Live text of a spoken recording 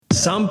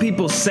Some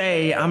people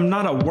say I'm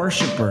not a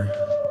worshiper.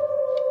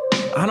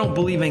 I don't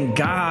believe in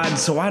God,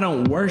 so I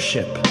don't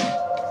worship.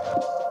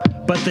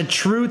 But the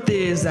truth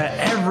is that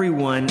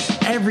everyone,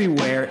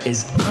 everywhere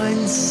is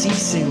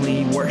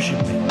unceasingly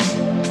worshiping.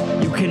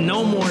 You can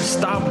no more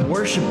stop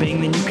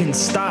worshiping than you can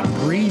stop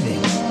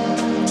breathing.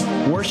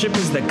 Worship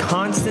is the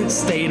constant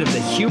state of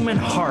the human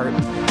heart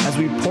as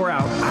we pour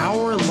out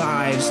our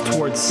lives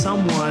towards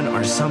someone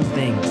or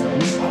something.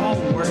 We all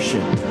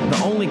worship.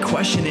 The only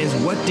question is,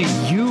 what do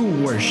you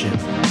worship?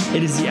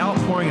 It is the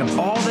outpouring of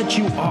all that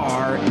you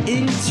are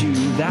into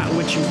that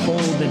which you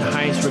hold in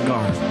highest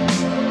regard.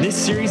 This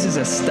series is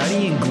a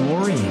study in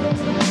glorying.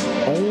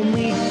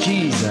 Only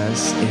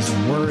Jesus is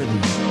worthy.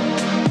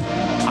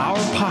 Our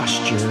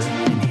posture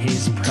in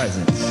His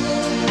presence.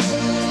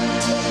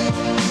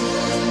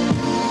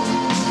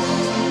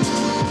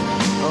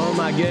 Oh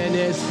my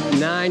goodness,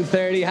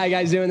 9:30. How you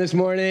guys doing this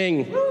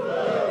morning?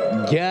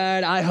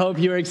 Good. I hope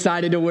you're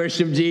excited to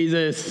worship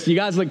Jesus. You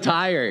guys look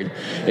tired.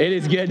 It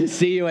is good to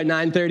see you at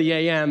 9:30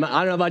 a.m. I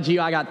don't know about you.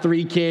 I got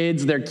 3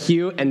 kids. They're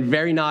cute and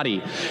very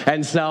naughty.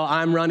 And so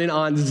I'm running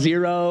on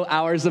 0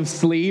 hours of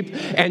sleep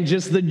and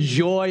just the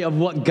joy of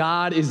what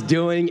God is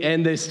doing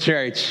in this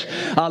church.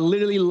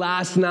 Literally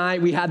last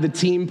night we had the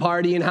team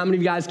party, and how many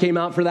of you guys came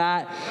out for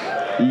that?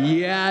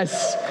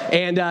 Yes.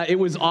 And it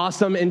was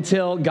awesome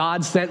until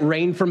God sent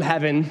rain from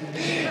heaven.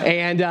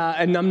 And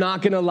I'm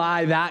not going to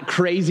lie, that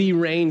crazy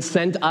rain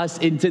sent us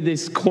into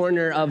this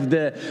corner of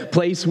the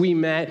place we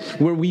met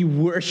where we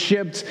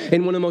worshiped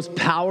in one of the most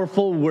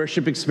powerful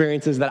worship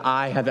experiences that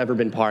I have ever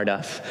been part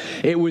of.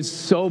 It was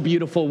so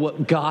beautiful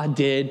what God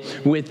did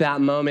with that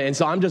moment. And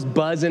so I'm just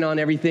buzzing on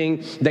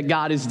everything that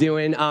God is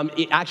doing.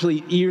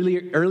 Actually,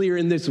 earlier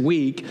in this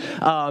week,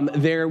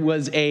 there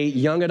was a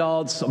young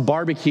adults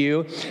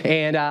barbecue.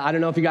 And I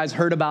don't know if you guys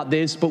heard about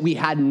this, but we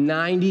had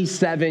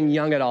 97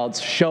 young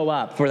adults show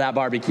up for that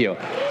barbecue.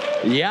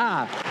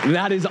 Yeah,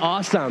 that is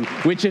awesome,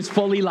 which is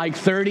fully like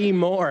 30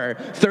 more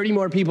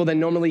people than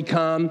normally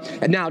come.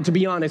 And now, to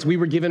be honest, we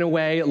were giving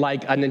away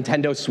like a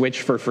Nintendo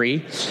Switch for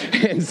free.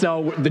 And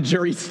so the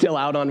jury's still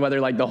out on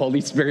whether like the Holy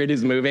Spirit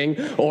is moving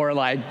or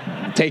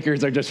like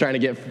takers are just trying to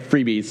get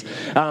freebies.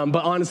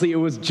 But honestly, it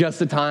was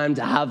just a time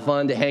to have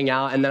fun, to hang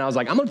out. And then I was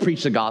like, I'm going to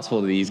preach the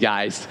gospel to these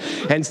guys.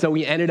 And so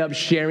we ended up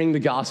sharing the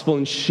gospel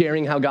and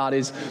sharing how God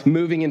is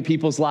moving in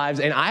people's lives.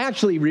 And I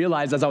actually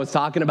realized as I was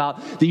talking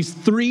about these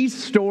 3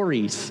 stories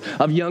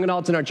of young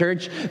adults in our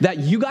church that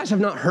you guys have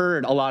not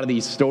heard a lot of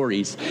these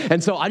stories.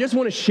 And so I just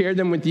want to share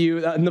them with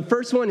you. And the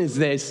first one is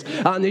this.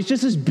 It's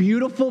just this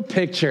beautiful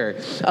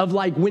picture of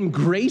like when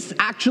grace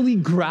actually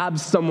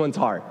grabs someone's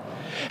heart.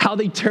 How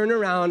they turn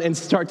around and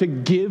start to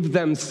give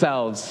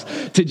themselves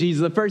to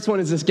Jesus. The first one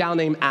is this gal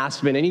named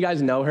Aspen, and you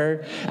guys know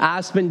her.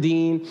 Aspen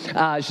Dean,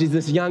 she's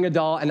this young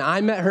adult, and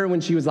I met her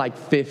when she was like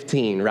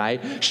 15,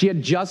 right? She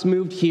had just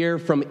moved here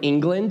from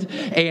England,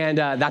 and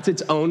that's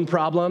its own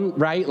problem,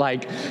 right?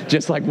 Like,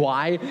 just like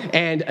why?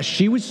 And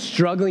she was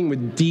struggling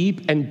with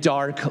deep and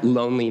dark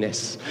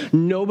loneliness.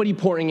 Nobody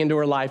pouring into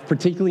her life,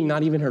 particularly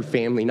not even her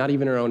family, not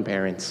even her own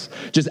parents.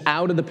 Just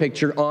out of the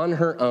picture on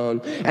her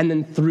own, and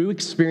then through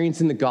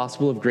experiencing the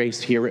gospel of grace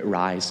here at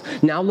Rise.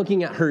 Now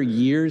looking at her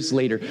years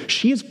later,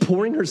 she is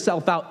pouring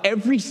herself out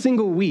every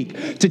single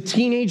week to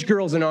teenage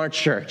girls in our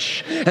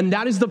church. And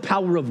that is the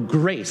power of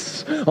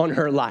grace on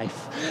her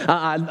life.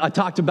 I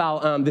talked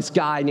about this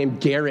guy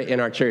named Garrett in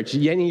our church.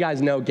 Any of you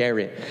guys know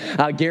Garrett?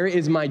 Garrett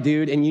is my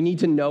dude, and you need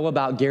to know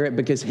about Garrett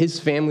because his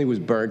family was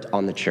burnt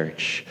on the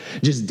church.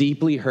 Just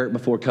deeply hurt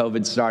before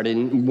COVID started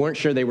and weren't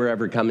sure they were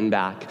ever coming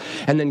back.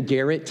 And then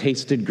Garrett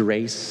tasted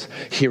grace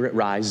here at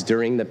Rise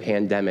during the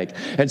pandemic.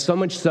 And so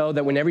much so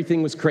that when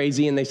everything was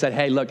crazy and they said,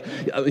 hey, look,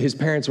 his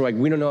parents were like,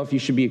 we don't know if you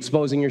should be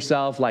exposing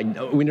yourself. Like,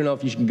 we don't know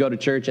if you should go to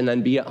church and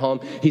then be at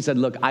home. He said,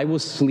 look, I will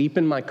sleep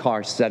in my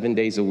car 7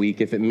 days a week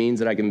if it means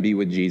that I can be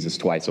with Jesus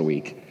twice a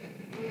week.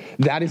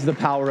 That is the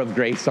power of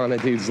grace on a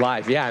dude's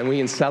life. Yeah, and we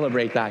can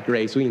celebrate that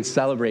grace. We can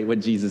celebrate what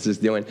Jesus is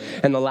doing.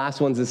 And the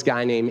last one's this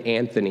guy named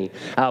Anthony.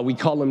 We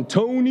call him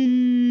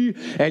Tony,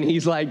 and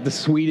he's like the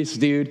sweetest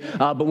dude.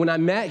 But when I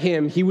met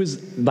him, he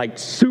was like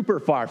super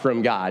far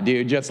from God,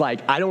 dude. Just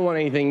like, I don't want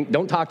anything.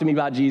 Don't talk to me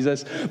about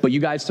Jesus, but you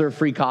guys serve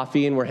free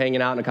coffee, and we're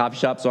hanging out in a coffee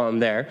shop, so I'm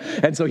there.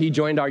 And so he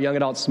joined our young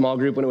adult small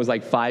group when it was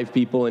like 5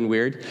 people and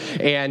weird.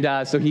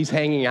 And so he's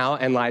hanging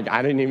out, and like,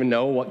 I didn't even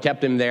know what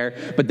kept him there.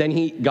 But then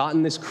he got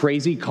in this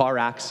crazy car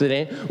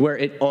accident where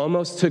it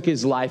almost took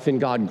his life, and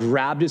God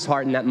grabbed his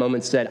heart in that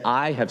moment and said,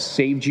 I have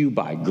saved you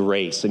by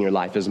grace, and your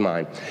life is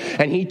mine.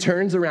 And he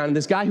turns around, and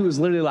this guy who was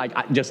literally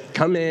like, just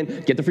come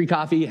in, get the free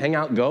coffee, hang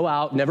out, go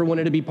out, never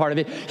wanted to be part of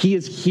it. He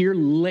is here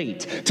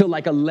late till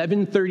like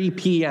 11:30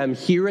 p.m.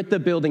 here at the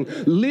building,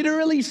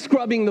 literally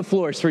scrubbing the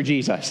floors for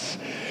Jesus.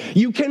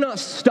 You cannot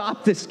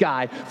stop this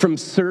guy from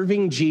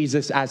serving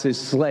Jesus as his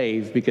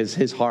slave because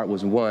his heart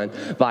was won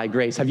by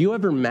grace. Have you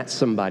ever met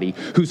somebody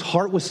whose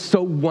heart was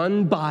so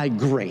won by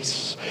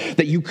grace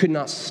that you could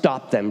not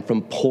stop them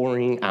from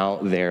pouring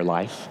out their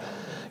life?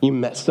 You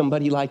met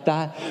somebody like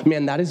that?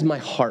 Man, that is my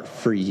heart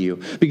for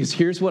you. Because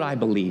here's what I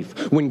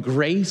believe. When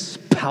grace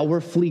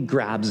powerfully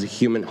grabs a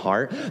human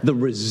heart, the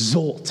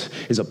result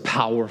is a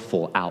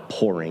powerful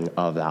outpouring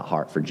of that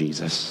heart for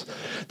Jesus.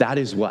 That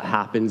is what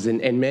happens.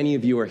 And many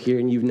of you are here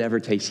and you've never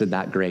tasted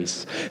that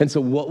grace. And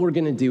so what we're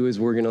going to do is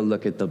we're going to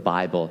look at the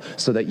Bible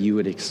so that you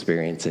would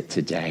experience it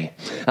today.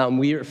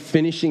 We are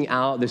finishing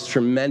out this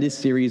tremendous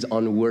series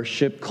on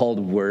worship called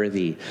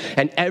Worthy.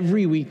 And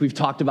every week we've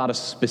talked about a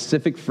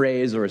specific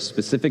phrase or a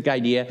specific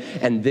idea,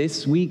 and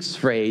this week's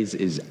phrase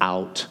is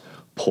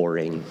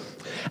outpouring.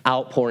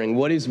 Outpouring.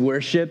 What is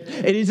worship?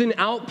 It is an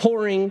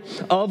outpouring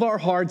of our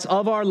hearts,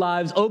 of our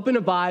lives. Open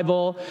a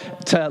Bible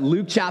to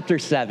Luke chapter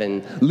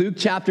 7. Luke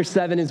chapter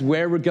 7 is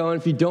where we're going.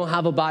 If you don't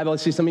have a Bible, I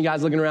see some of you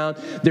guys looking around.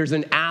 There's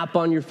an app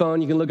on your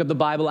phone. You can look up the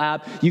Bible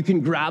app. You can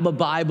grab a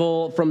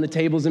Bible from the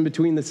tables in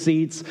between the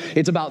seats.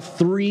 It's about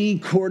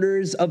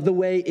 3/4 of the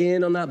way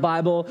in on that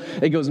Bible.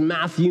 It goes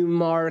Matthew,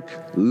 Mark,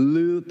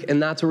 Luke,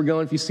 and that's where we're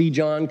going. If you see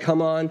John,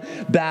 come on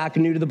back,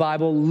 new to the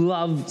Bible.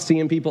 Love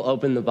seeing people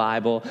open the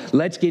Bible.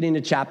 Let's get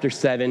into chapter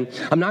 7.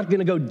 I'm not going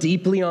to go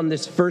deeply on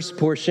this first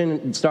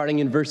portion, starting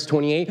in verse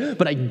 28,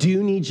 but I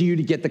do need you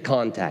to get the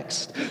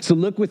context. So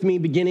look with me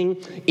beginning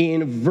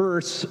in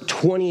verse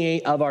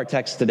 28 of our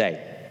text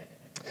today.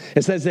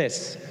 It says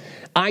this,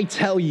 I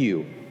tell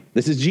you,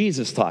 this is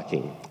Jesus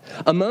talking,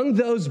 among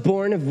those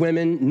born of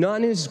women,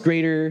 none is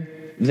greater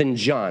than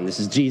John. This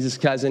is Jesus'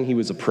 cousin. He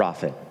was a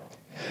prophet.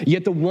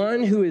 Yet the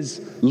one who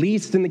is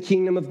least in the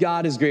kingdom of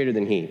God is greater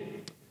than he.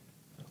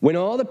 When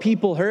all the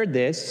people heard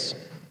this,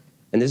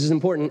 and this is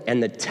important,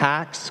 and the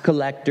tax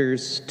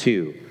collectors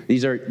too.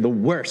 These are the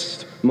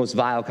worst, most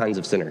vile kinds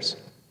of sinners.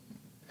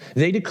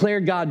 They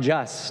declared God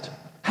just,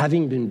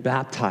 having been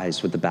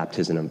baptized with the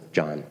baptism of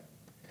John.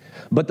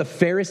 But the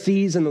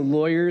Pharisees and the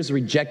lawyers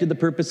rejected the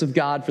purpose of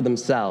God for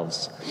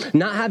themselves,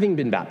 not having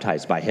been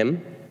baptized by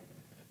him.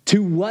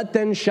 To what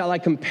then shall I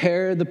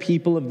compare the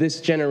people of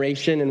this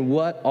generation, and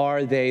what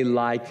are they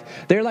like?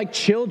 They're like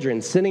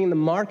children sitting in the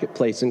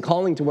marketplace and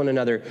calling to one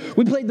another,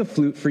 we played the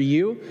flute for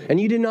you, and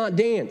you did not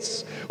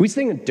dance. We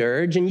sang a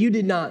dirge, and you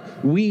did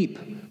not weep.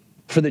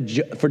 For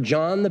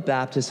John the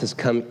Baptist has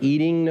come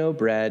eating no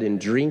bread and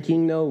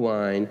drinking no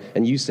wine,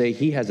 and you say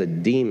he has a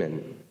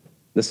demon.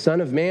 The Son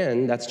of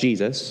Man, that's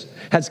Jesus,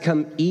 has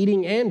come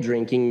eating and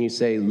drinking, and you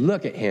say,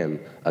 look at him,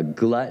 a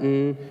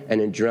glutton and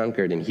a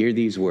drunkard. And hear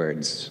these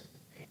words,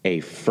 a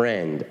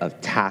friend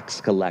of tax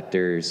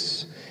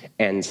collectors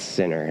and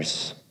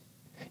sinners.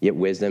 Yet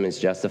wisdom is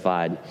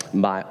justified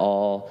by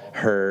all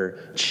her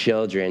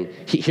children.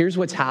 Here's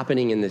what's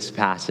happening in this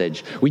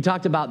passage. We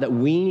talked about that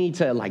we need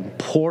to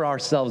pour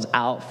ourselves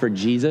out for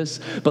Jesus.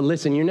 But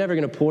listen, you're never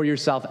going to pour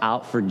yourself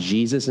out for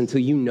Jesus until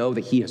you know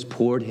that he has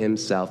poured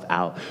himself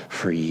out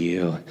for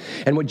you.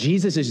 And what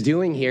Jesus is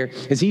doing here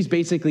is he's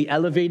basically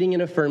elevating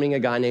and affirming a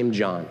guy named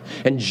John.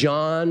 And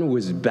John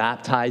was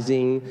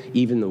baptizing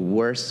even the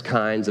worst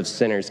kinds of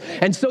sinners.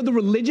 And so the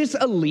religious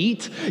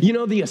elite,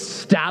 the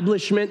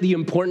establishment, the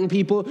important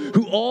people,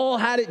 who all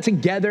had it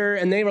together,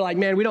 and they were like,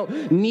 man, we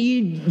don't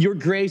need your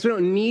grace. We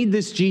don't need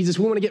this Jesus.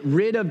 We want to get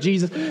rid of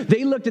Jesus.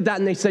 They looked at that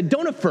and they said,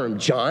 don't affirm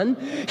John.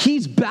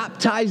 He's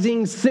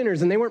baptizing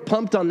sinners. And they weren't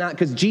pumped on that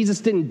because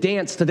Jesus didn't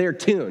dance to their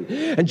tune.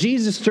 And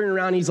Jesus turned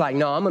around, he's like,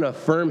 no, I'm going to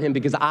affirm him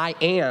because I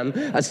am,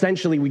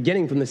 essentially, we're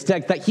getting from this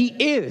text, that he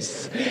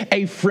is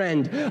a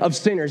friend of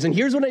sinners. And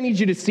here's what I need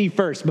you to see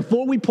first.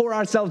 Before we pour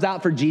ourselves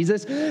out for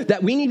Jesus,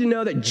 that we need to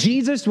know that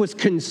Jesus was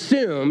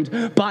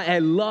consumed by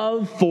a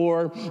love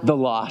for the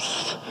lost.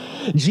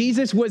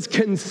 Jesus was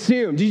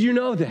consumed. Did you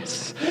know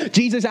this?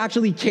 Jesus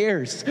actually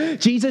cares.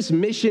 Jesus'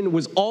 mission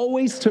was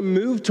always to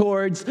move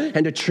towards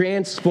and to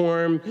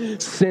transform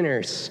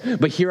sinners.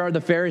 But here are the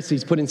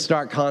Pharisees put in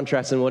stark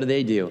contrast, and what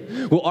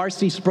do? Well,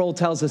 R.C. Sproul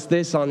tells us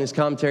this on his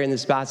commentary in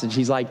this passage.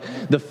 He's like,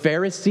 the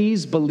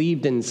Pharisees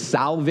believed in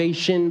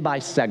salvation by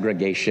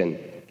segregation.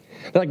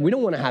 They're like, we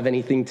don't want to have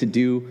anything to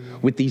do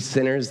with these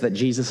sinners that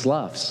Jesus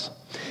loves.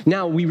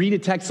 Now, we read a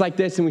text like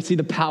this and we see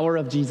the power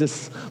of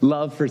Jesus'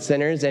 love for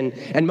sinners. And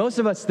most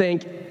of us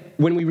think,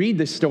 when we read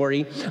this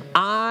story,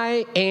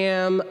 I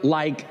am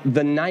like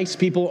the nice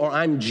people, or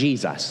I'm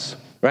Jesus,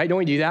 right? Don't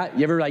we do that?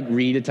 You ever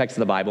read a text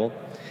of the Bible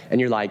and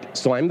you're like,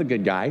 so I'm the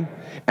good guy,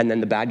 and then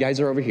the bad guys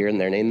are over here and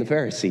they're named the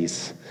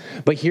Pharisees.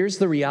 But here's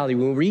the reality.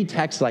 When we read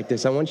texts like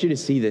this, I want you to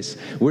see this.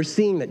 We're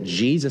seeing that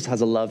Jesus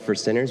has a love for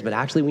sinners, but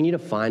actually we need to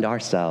find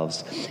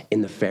ourselves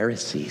in the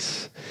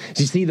Pharisees.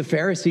 You see, the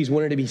Pharisees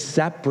wanted to be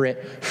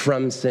separate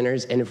from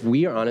sinners, and if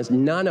we are honest,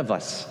 none of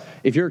us,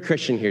 if you're a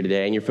Christian here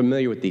today and you're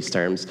familiar with these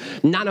terms,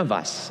 none of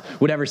us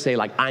would ever say,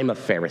 I'm a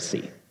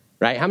Pharisee.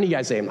 Right? How many of you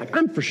guys say,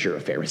 I'm for sure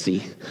a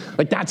Pharisee.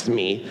 That's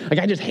me.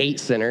 I just hate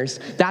sinners.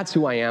 That's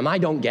who I am. I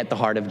don't get the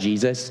heart of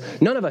Jesus.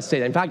 None of us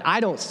say that. In fact, I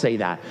don't say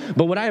that.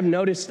 But what I have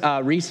noticed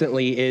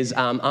recently is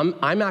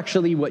I'm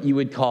actually what you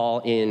would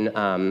call in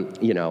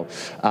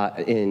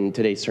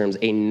today's terms,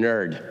 a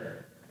nerd.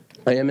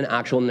 I am an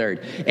actual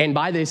nerd. And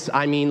by this,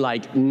 I mean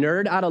like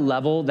nerd at a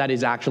level that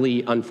is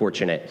actually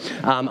unfortunate.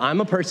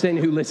 I'm a person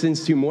who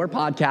listens to more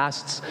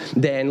podcasts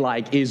than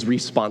like is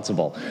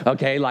responsible,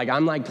 okay? Like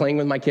I'm like playing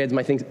with my kids.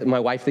 My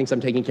wife thinks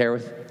I'm taking care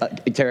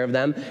of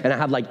them. And I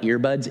have like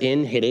earbuds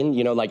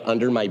hidden, like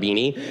under my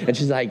beanie. And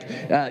she's like,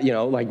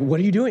 like, what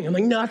are you doing? I'm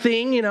like,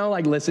 nothing,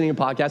 like listening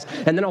to podcasts.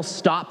 And then I'll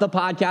stop the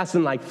podcast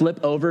and like flip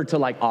over to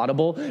like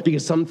Audible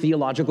because some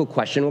theological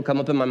question will come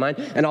up in my mind.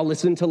 And I'll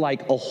listen to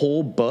like a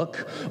whole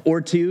book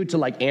or two to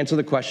like answer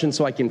the question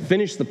so I can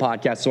finish the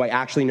podcast so I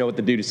actually know what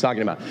the dude is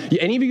talking about.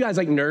 Any of you guys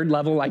like nerd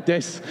level like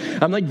this?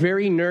 I'm like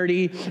very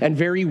nerdy and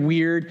very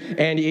weird,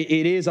 and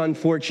it is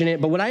unfortunate.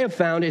 But what I have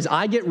found is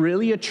I get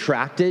really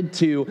attracted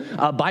to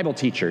Bible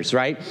teachers,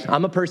 right?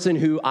 I'm a person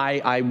who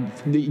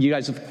you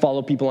guys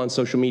follow people on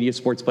social media,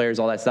 sports players,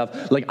 all that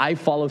stuff. Like I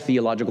follow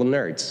theological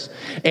nerds.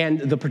 And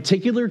the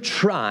particular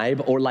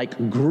tribe or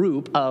like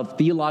group of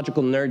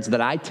theological nerds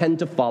that I tend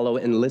to follow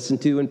and listen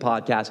to in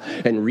podcasts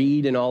and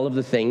read and all of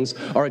the things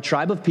are a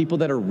tribe of people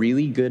that are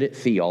really good at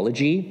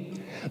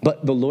theology,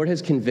 but the Lord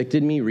has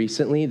convicted me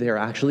recently, they're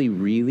actually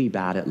really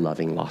bad at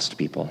loving lost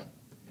people.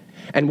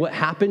 And what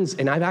happens,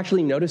 and I've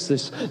actually noticed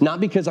this, not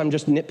because I'm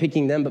just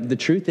nitpicking them, but the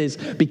truth is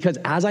because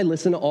as I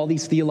listen to all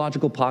these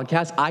theological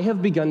podcasts, I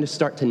have begun to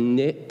start to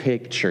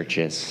nitpick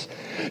churches,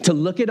 to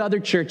look at other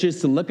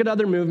churches, to look at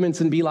other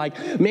movements and be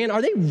like, man,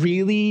 are they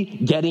really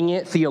getting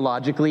it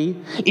theologically?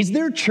 Is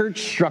their church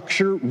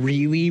structure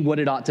really what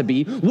it ought to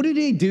be? What do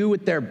they do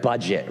with their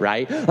budget,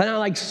 right? And I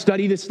like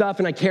study this stuff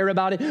and I care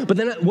about it, but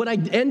then what I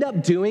end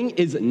up doing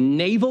is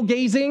navel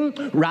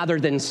gazing rather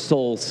than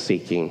soul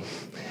seeking.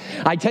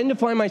 I tend to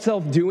find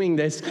myself doing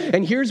this,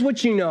 and here's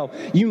what you know.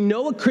 You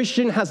know a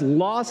Christian has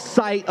lost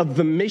sight of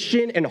the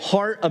mission and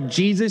heart of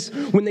Jesus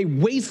when they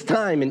waste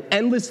time in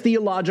endless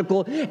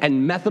theological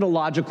and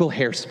methodological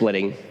hair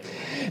splitting.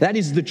 That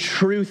is the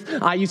truth.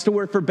 I used to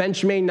work for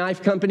Benchmade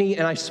Knife Company,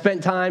 and I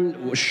spent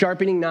time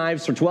sharpening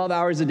knives for 12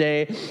 hours a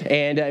day,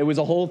 and it was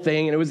a whole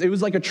thing, and it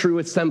was like a true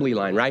assembly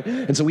line, right?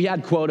 And so we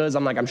had quotas.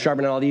 I'm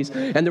sharpening all these,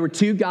 and there were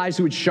two guys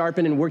who would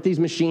sharpen and work these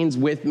machines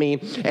with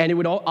me, and it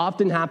would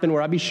often happen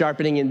where I'd be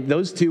sharpening, and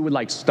those two would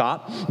like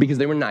stop because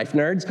they were knife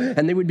nerds,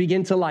 and they would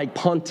begin to like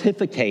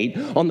pontificate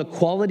on the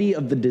quality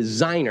of the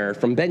designer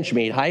from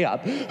Benchmade high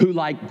up who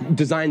like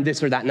designed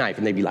this or that knife,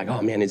 and they'd be like,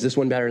 oh man, is this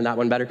one better and that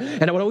one better?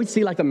 And I would always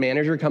see like the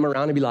manager come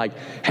around and be like,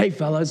 hey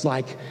fellas,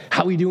 like,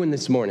 how we doing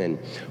this morning?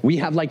 We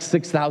have like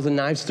 6,000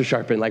 knives to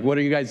sharpen. Like, what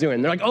are you guys doing?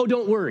 And they're like, oh,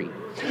 don't worry.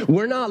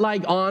 We're not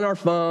like on our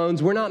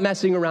phones. We're not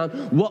messing around.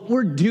 What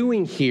we're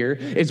doing here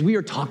is we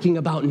are talking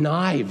about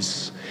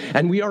knives,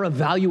 and we are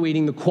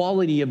evaluating the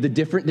quality of the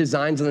different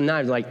designs of the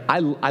knives. Like, I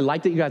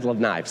like that you guys love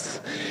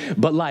knives,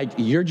 but like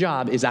your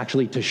job is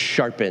actually to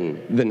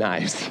sharpen the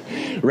knives,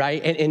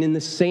 right? And in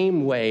the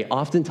same way,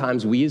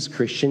 oftentimes we as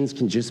Christians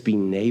can just be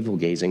navel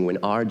gazing when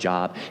our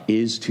job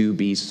is to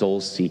be soul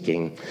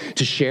seeking,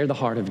 to share the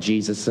heart of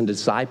Jesus and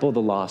disciple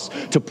the lost,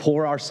 to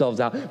pour ourselves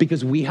out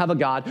because we have a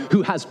God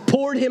who has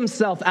poured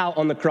himself out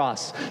on the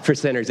cross for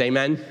sinners.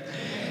 Amen.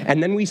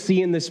 And then we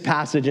see in this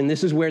passage, and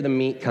this is where the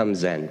meat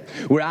comes in.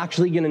 We're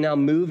actually going to now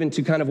move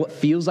into kind of what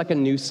feels like a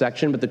new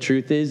section, but the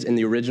truth is, in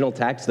the original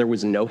text, there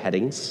was no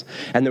headings,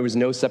 and there was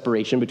no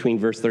separation between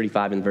verse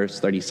 35 and verse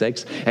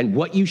 36. And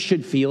what you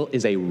should feel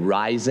is a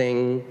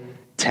rising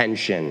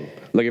tension.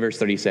 Look at verse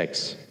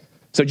 36.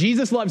 So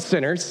Jesus loves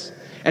sinners,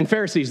 and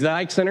Pharisees, do they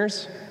like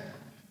sinners?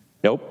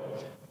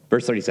 Nope.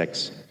 Verse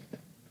 36.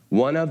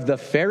 One of the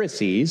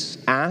Pharisees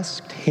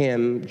asked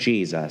him,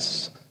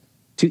 Jesus,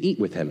 to eat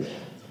with him.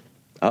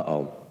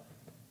 Uh-oh.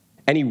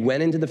 And he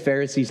went into the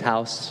Pharisee's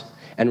house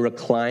and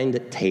reclined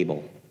at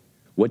table.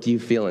 What do you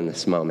feel in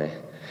this moment?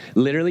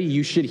 Literally,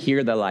 you should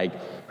hear the like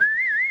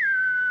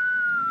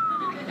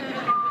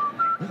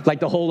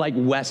the whole like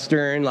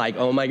Western, like,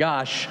 oh my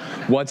gosh,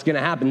 what's gonna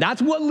happen?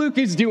 That's what Luke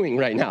is doing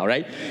right now,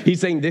 right? He's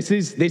saying this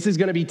is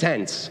gonna be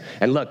tense.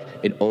 And look,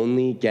 it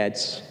only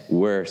gets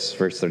worse,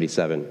 verse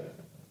 37.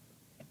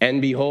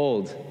 And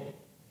behold,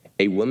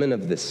 a woman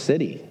of the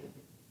city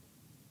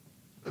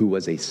who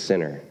was a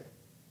sinner,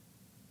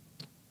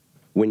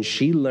 when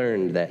she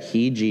learned that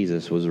he,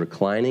 Jesus, was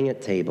reclining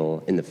at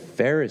table in the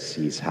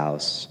Pharisee's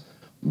house,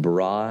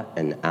 brought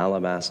an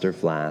alabaster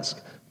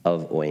flask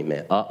of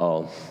ointment.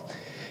 Uh-oh.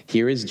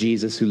 Here is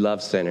Jesus who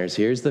loves sinners.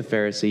 Here's the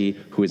Pharisee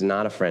who is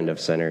not a friend of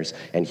sinners.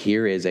 And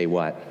here is a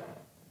what?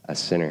 A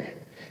sinner.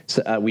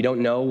 So, we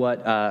don't know what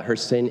her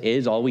sin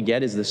is. All we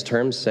get is this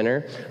term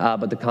sinner.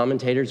 But the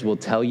commentators will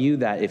tell you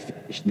that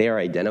if they are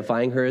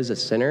identifying her as a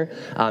sinner,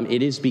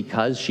 it is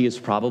because she is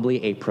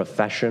probably a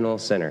professional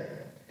sinner.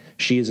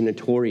 She is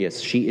notorious.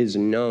 She is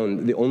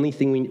known. The only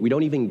thing we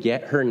don't even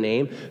get her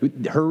name.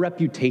 Her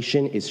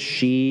reputation is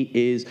she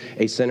is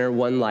a sinner.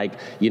 One like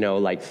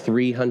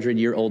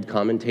 300-year-old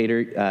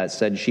commentator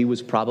said she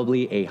was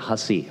probably a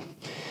hussy.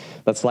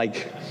 That's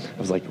like, I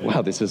was like,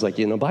 wow, this is like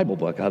in a Bible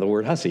book, the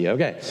word hussy.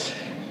 Okay.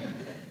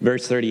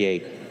 Verse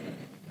 38.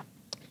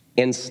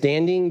 And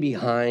standing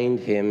behind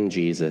him,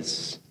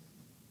 Jesus,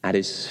 at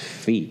his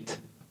feet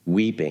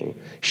weeping,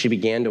 she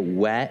began to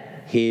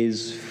wet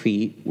his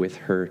feet with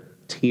her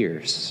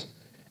tears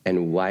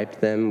and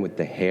wiped them with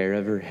the hair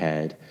of her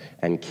head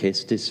and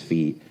kissed his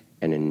feet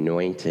and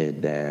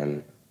anointed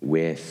them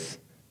with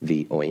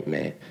the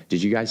ointment.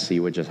 Did you guys see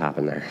what just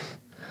happened there?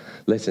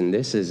 Listen,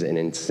 this is an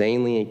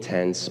insanely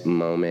tense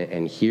moment,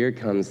 and here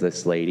comes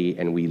this lady,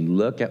 and we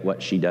look at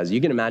what she does.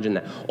 You can imagine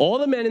that all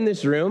the men in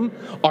this room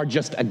are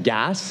just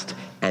aghast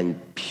and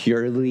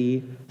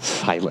purely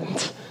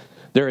silent.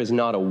 There is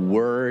not a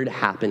word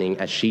happening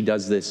as she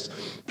does this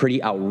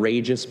pretty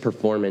outrageous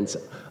performance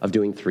of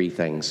doing three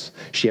things.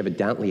 She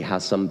evidently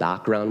has some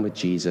background with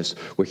Jesus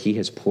where he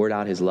has poured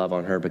out his love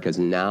on her, because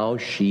now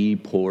she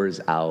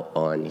pours out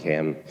on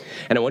him.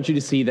 And I want you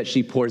to see that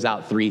she pours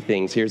out three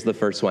things. Here's the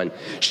first one.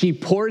 She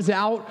pours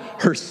out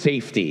her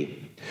safety.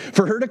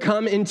 For her to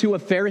come into a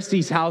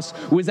Pharisee's house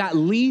was at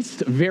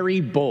least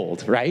very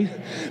bold, right?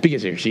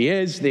 Because here she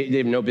is. They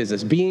have no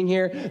business being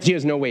here. She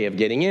has no way of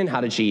getting in.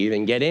 How did she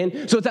even get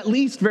in? So it's at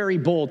least very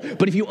bold.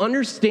 But if you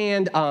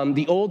understand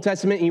the Old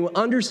Testament and you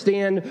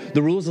understand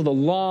the rules of the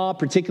law,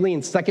 particularly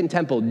in Second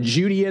Temple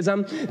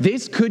Judaism,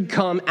 this could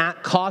come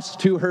at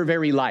cost to her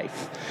very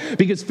life.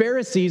 Because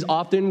Pharisees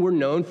often were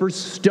known for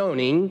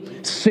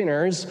stoning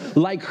sinners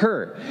like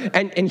her.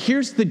 And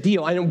here's the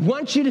deal. I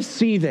want you to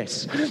see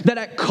this, that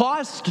at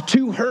cost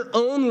to her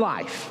own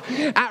life,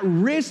 at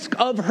risk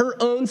of her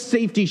own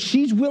safety,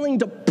 she's willing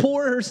to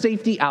pour her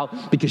safety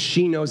out because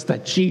she knows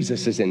that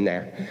Jesus is in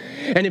there.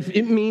 And if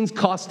it means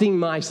costing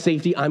my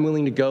safety, I'm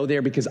willing to go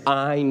there because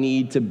I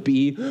need to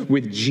be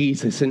with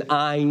Jesus and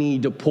I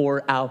need to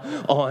pour out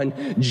on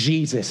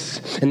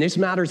Jesus. And this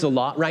matters a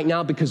lot right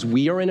now because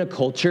we are in a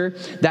culture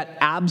that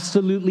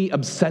absolutely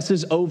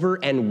obsesses over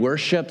and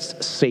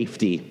worships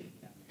safety.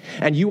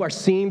 And you are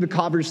seeing the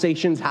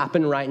conversations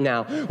happen right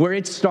now where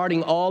it's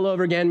starting all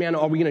over again, man.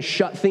 Are we going to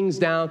shut things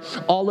down?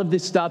 All of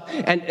this stuff.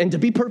 And to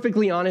be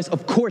perfectly honest,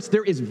 of course,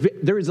 there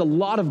is a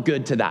lot of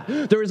good to that.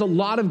 There is a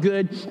lot of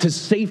good to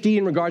safety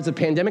in regards to the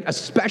pandemic,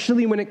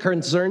 especially when it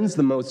concerns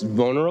the most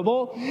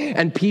vulnerable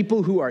and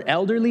people who are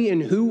elderly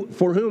and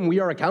for whom we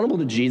are accountable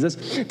to Jesus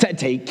to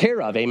take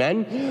care of.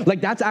 Amen?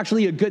 Like, that's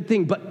actually a good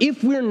thing. But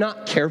if we're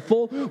not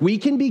careful, we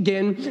can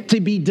begin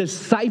to be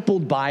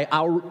discipled by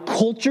our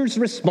culture's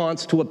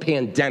response to a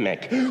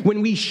pandemic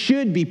when we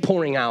should be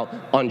pouring out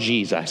on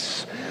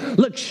Jesus.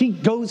 Look, she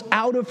goes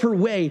out of her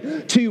way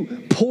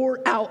to pour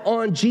out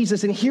on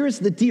Jesus. And here's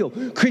the deal.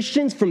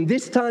 Christians from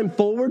this time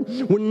forward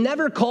were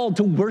never called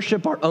to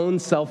worship our own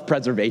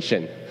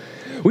self-preservation.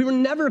 We were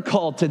never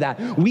called to that.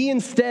 We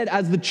instead,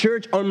 as the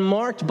church, are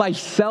marked by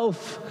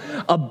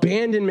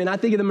self-abandonment. I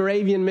think of the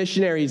Moravian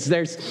missionaries.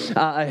 There's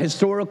a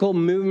historical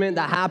movement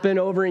that happened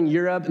over in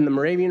Europe in the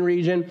Moravian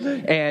region,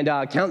 and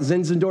Count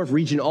Zinzendorf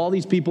reaching all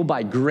these people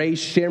by grace,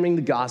 sharing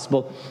the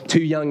gospel,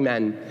 two young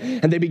men.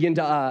 And they begin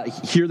to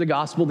hear the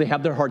gospel. They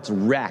have their hearts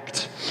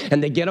wrecked,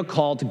 and they get a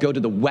call to go to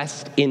the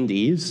West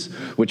Indies,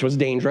 which was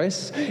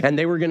dangerous, and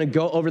they were going to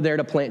go over there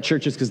to plant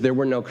churches because there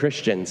were no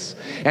Christians.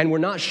 And we're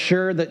not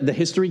sure that the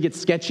history gets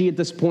sketchy at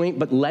this point,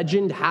 but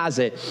legend has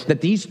it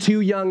that these two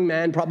young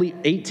men, probably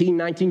 18,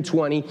 19,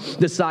 20,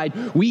 decide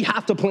we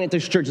have to plant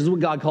this church. This is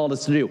what God called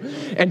us to do.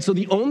 And so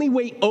the only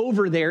way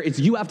over there is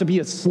you have to be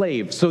a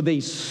slave. So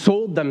they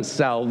sold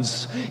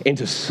themselves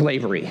into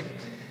slavery.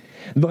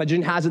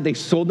 Legend has it they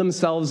sold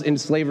themselves into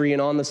slavery,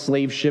 and on the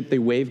slave ship, they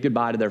waved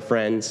goodbye to their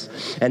friends,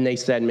 and they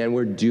said, man,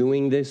 we're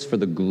doing this for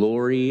the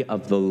glory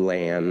of the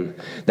Lamb.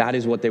 That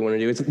is what they want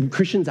to do.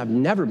 Christians have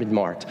never been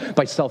marked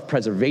by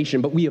self-preservation,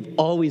 but we have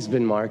always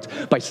been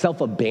marked by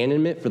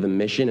self-abandonment for the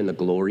mission and the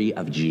glory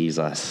of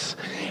Jesus.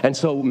 And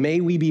so may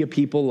we be a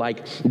people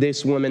like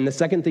this woman. The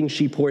second thing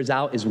she pours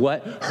out is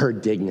what? Her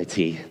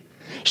dignity.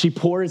 She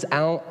pours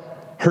out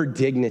her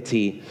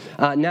dignity.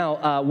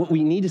 What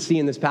we need to see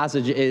in this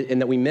passage and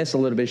that we miss a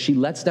little bit, she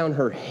lets down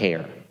her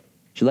hair.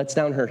 She lets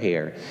down her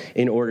hair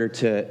in order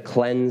to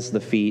cleanse the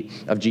feet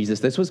of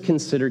Jesus. This was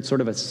considered sort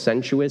of a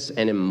sensuous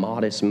and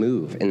immodest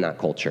move in that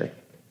culture.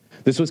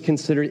 This was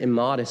considered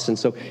immodest, and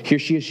so here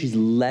she is, she's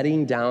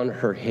letting down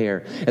her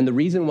hair. And the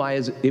reason why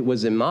it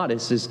was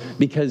immodest is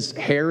because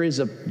hair is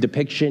a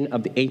depiction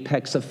of the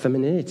apex of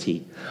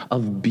femininity,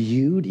 of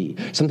beauty,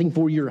 something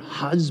for your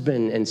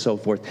husband and so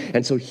forth.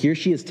 And so here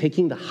she is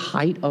taking the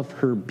height of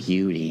her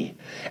beauty.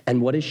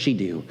 And what does she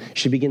do?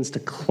 She begins to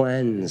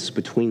cleanse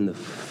between the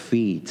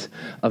feet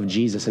of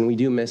Jesus. And we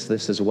do miss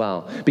this as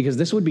well, because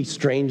this would be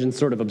strange and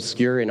sort of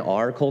obscure in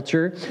our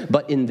culture,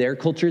 but in their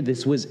culture,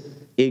 this was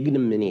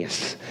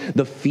ignominious.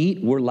 The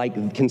feet were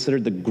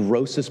considered the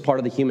grossest part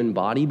of the human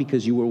body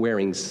because you were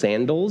wearing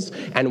sandals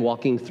and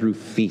walking through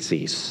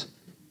feces.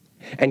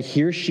 And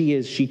here she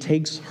is, she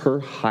takes her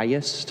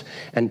highest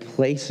and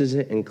places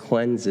it and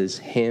cleanses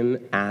him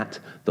at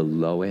the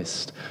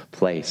lowest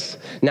place.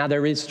 Now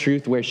there is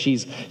truth where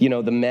she's,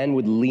 the men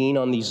would lean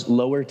on these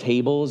lower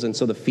tables, and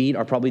so the feet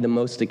are probably the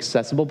most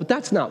accessible, but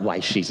that's not why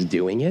she's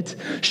doing it.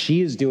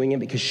 She is doing it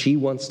because she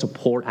wants to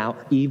pour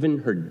out even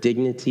her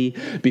dignity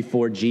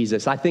before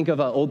Jesus. I think of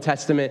an Old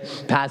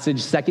Testament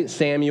passage, 2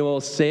 Samuel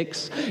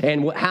 6,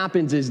 and what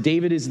happens is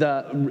David is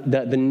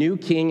the new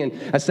king, and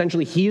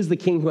essentially he is the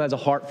king who has a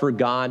heart for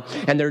God,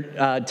 and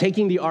they're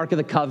taking the Ark of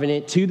the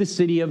Covenant to the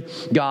city of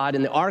God,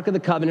 and the Ark of the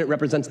Covenant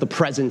represents the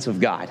presence of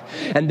God.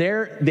 And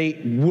there they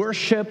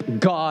worship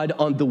God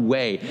on the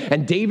way.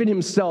 And David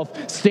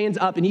himself stands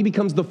up and he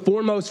becomes the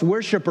foremost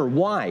worshiper.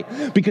 Why?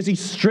 Because he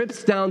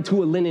strips down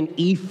to a linen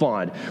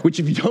ephod, which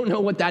if you don't know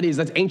what that is,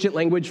 that's ancient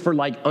language for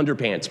like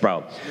underpants,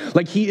 bro.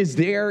 Like he is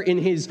there in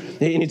his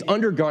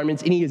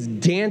undergarments and he is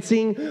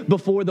dancing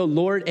before the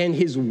Lord, and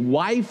his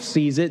wife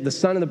sees it,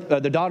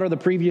 the daughter of the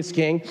previous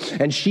king,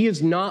 and she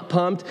is not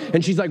pumped.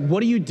 And she's like,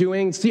 what are you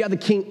doing? See how the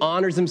king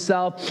honors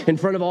himself in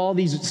front of all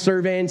these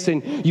servants,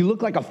 and you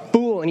look like a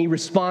fool. And he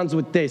responds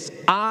with this: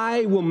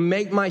 I will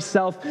make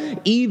myself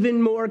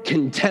even more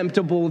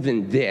contemptible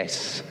than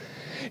this.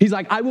 He's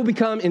like, I will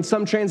become, in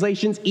some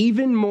translations,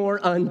 even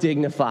more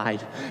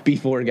undignified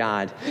before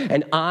God,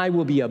 and I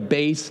will be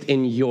abased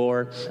in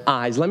your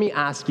eyes. Let me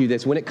ask you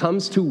this. When it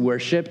comes to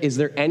worship, is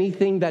there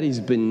anything that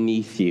is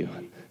beneath you?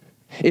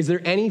 Is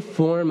there any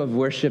form of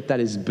worship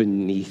that is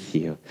beneath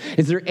you?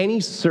 Is there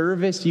any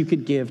service you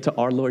could give to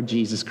our Lord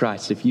Jesus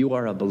Christ if you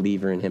are a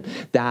believer in him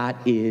that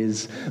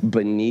is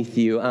beneath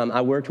you?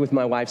 I worked with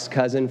my wife's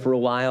cousin for a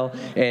while,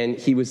 and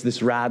he was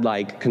this rad,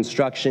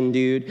 construction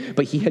dude,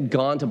 but he had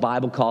gone to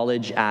Bible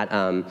college in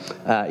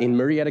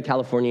Murrieta,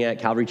 California, at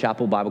Calvary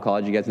Chapel Bible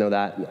College. You guys know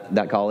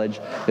that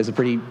college? It's a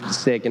pretty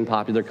sick and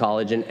popular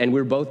college, and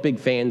we're both big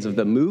fans of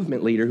the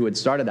movement leader who had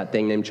started that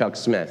thing named Chuck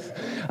Smith.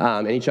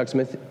 Any Chuck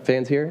Smith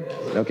fans here?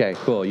 Okay,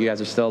 cool. You guys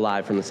are still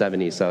alive from the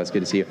 70s, so it's good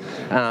to see you.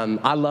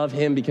 I love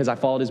him because I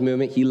followed his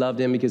movement. He loved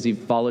him because he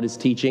followed his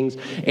teachings.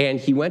 And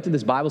he went to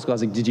this Bible school. I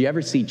was like, did you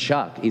ever see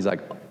Chuck? He's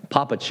like,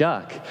 Papa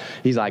Chuck?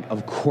 He's like,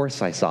 of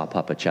course I saw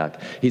Papa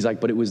Chuck. He's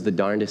like, but it was the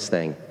darndest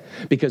thing.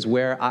 Because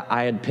where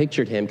I had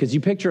pictured him, because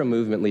you picture a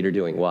movement leader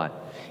doing what?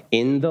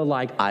 In the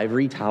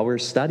ivory tower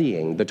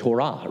studying the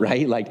Torah,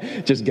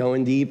 right? Just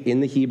going deep in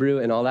the Hebrew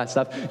and all that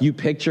stuff. You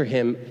picture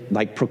him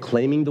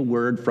proclaiming the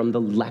word from the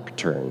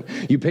lectern.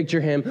 You picture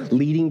him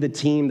leading the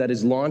team that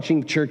is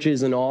launching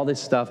churches and all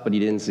this stuff, but he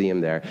didn't see him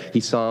there. He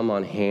saw him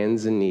on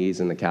hands and knees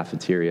in the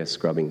cafeteria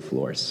scrubbing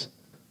floors.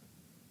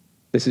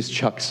 This is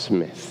Chuck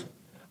Smith.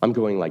 I'm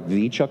going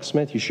the Chuck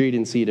Smith? You sure you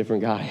didn't see a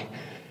different guy?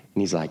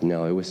 And he's like,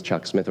 no, it was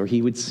Chuck Smith. Or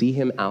he would see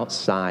him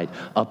outside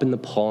up in the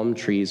palm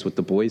trees with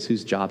the boys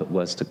whose job it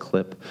was to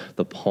clip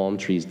the palm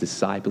trees,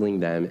 discipling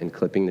them and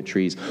clipping the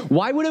trees.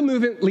 Why would a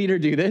movement leader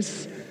do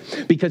this?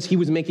 Because he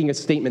was making a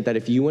statement that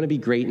if you want to be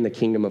great in the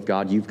kingdom of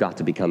God, you've got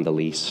to become the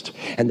least.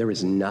 And there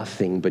is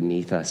nothing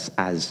beneath us,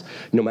 as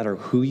no matter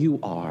who you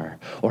are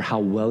or how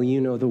well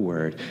you know the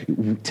word,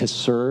 to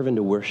serve and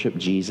to worship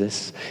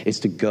Jesus is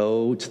to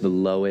go to the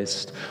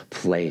lowest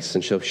place.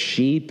 And so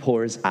she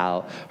pours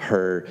out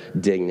her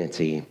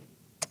dignity.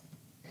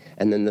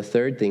 And then the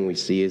third thing we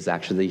see is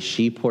actually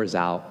she pours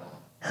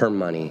out her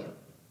money.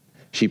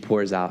 She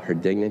pours out her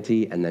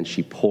dignity, and then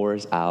she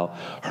pours out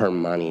her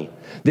money.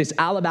 This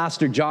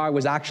alabaster jar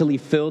was actually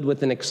filled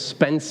with an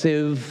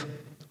expensive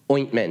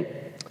ointment.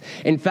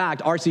 In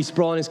fact, R.C.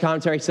 Sproul in his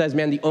commentary says,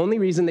 man, the only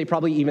reason they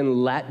probably even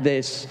let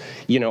this,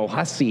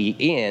 hussy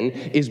in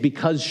is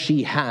because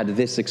she had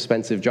this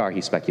expensive jar,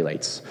 he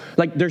speculates.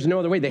 There's no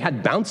other way. They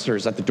had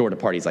bouncers at the door to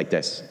parties like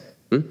this.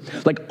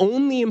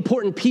 Only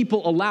important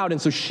people allowed.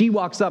 And so she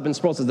walks up, and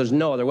Sproul says there's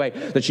no other way,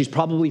 that she's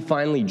probably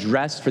finely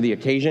dressed for the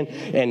occasion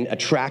and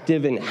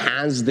attractive and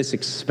has this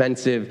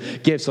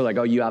expensive gift. So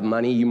oh, you have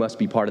money, you must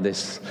be part of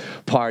this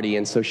party.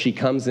 And so she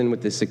comes in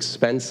with this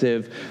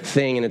expensive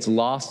thing, and it's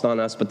lost on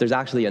us. But there's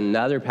actually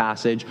another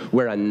passage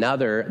where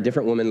a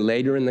different woman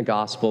later in the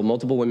gospel,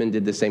 multiple women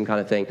did the same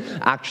kind of thing,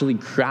 actually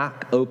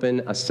crack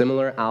open a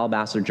similar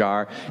alabaster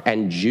jar.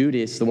 And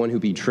Judas, the one who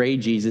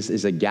betrayed Jesus,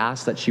 is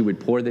aghast that she would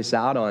pour this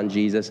out on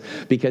Jesus,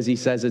 because he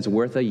says it's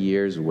worth a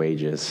year's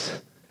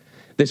wages.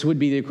 This would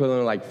be the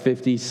equivalent of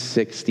 50,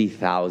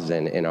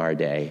 60,000 in our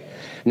day.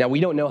 Now, we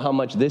don't know how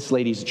much this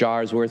lady's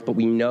jar is worth, but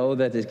we know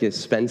that it's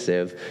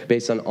expensive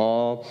based on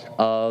all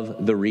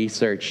of the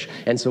research.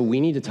 And so we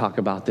need to talk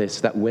about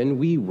this, that when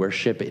we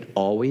worship, it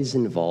always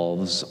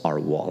involves our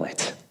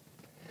wallet.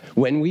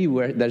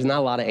 There's not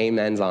a lot of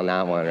amens on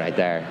that one right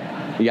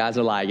there. You guys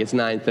are like, it's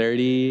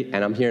 9:30,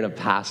 and I'm hearing a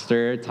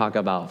pastor talk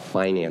about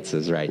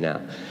finances right now.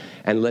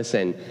 And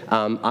listen,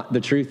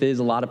 the truth is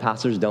a lot of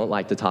pastors don't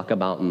like to talk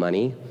about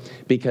money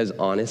because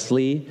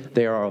honestly,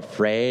 they are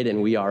afraid,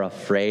 and we are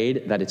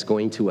afraid that it's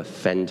going to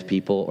offend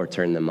people or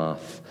turn them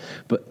off.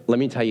 But let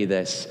me tell you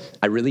this,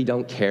 I really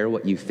don't care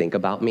what you think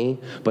about me,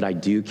 but I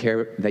do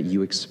care that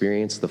you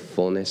experience the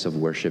fullness of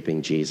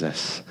worshiping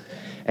Jesus.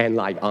 And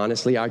like,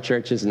 honestly, our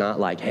church is not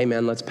like, hey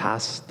man, let's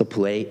pass the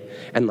plate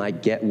and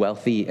like get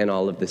wealthy and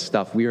all of this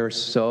stuff. We are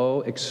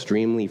so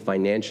extremely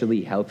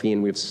financially healthy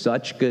and we have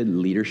such good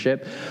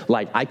leadership.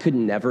 Like, I could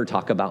never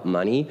talk about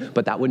money,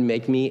 but that would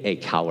make me a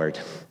coward.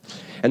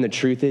 And the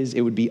truth is,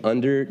 it would be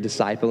under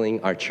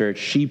discipling our church.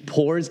 She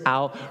pours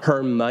out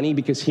her money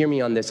because, hear me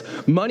on this,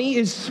 money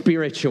is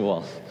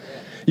spiritual.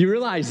 You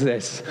realize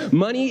this.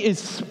 Money is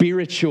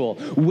spiritual.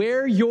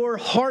 Where your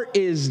heart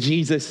is,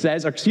 Jesus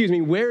says,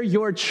 where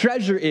your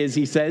treasure is,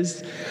 he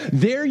says,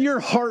 there your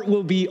heart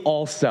will be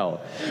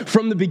also.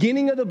 From the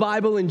beginning of the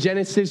Bible in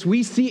Genesis,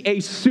 we see a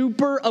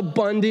super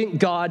abundant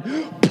God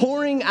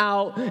pouring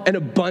out an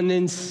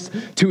abundance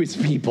to his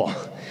people.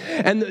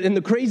 And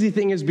the crazy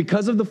thing is,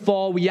 because of the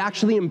fall, we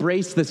actually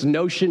embrace this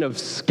notion of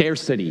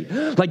scarcity.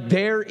 Like,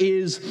 there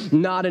is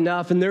not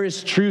enough, and there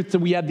is truth that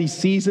we have these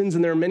seasons,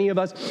 and there are many of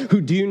us who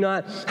do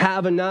not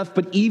have enough.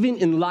 But even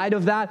in light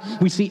of that,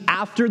 we see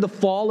after the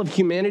fall of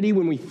humanity,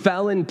 when we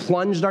fell and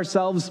plunged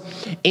ourselves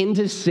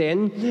into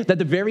sin, that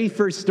the very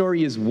first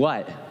story is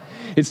what?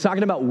 It's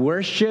talking about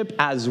worship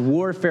as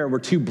warfare, where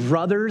two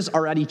brothers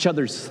are at each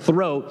other's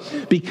throat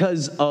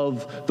because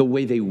of the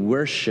way they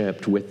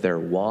worshiped with their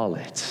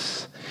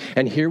wallets.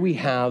 And here we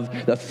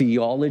have the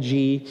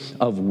theology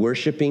of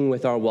worshiping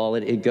with our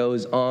wallet. It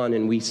goes on,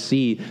 and we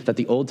see that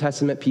the Old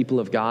Testament people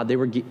of God, they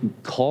were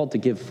called to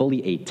give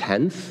fully a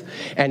tenth.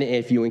 And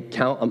if you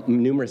count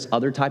numerous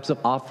other types of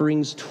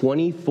offerings,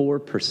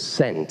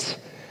 24%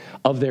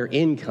 of their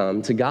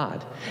income to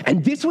God.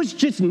 And this was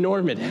just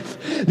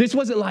normative. This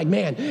wasn't like,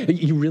 man,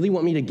 you really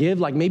want me to give?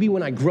 Like, maybe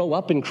when I grow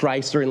up in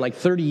Christ, or in like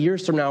 30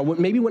 years from now,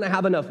 maybe when I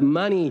have enough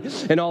money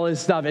and all this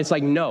stuff. It's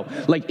like, no.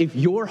 Like, if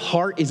your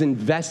heart is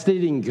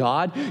invested in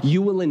God,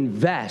 you will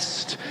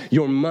invest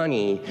your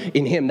money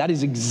in him. That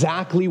is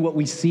exactly what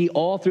we see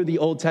all through the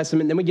Old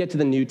Testament. Then we get to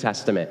the New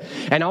Testament.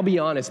 And I'll be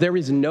honest, there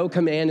is no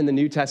command in the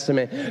New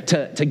Testament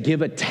to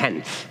give a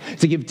tenth,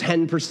 to give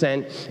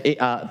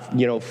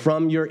 10%,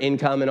 from your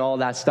income and all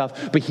that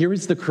stuff. But here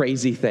is the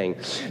crazy thing.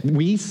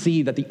 We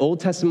see that the Old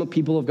Testament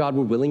people of God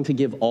were willing to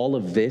give all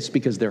of this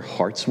because their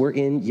hearts were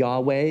in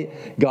Yahweh,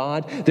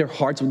 God. They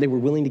were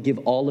willing to give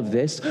all of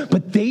this,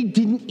 but they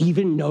didn't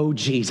even know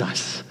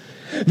Jesus.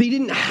 They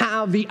didn't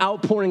have the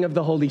outpouring of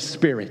the Holy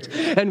Spirit.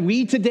 And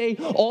we today,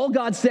 all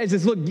God says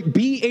is, look,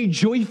 be a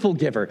joyful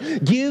giver.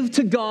 Give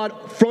to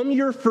God from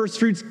your first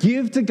fruits.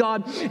 Give to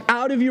God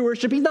out of your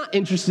worship. He's not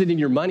interested in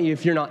your money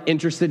if you're not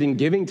interested in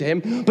giving to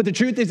him. But the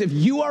truth is, if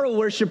you are a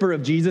worshiper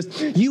of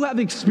Jesus, you have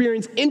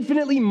experienced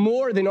infinitely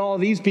more than all of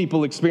these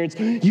people experienced.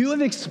 You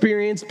have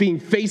experienced being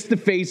face to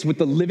face with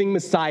the living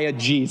Messiah,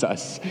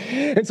 Jesus.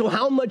 And so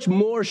how much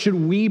more should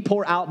we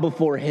pour out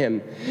before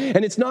him?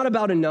 And it's not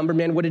about a number,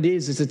 man. What it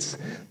is it's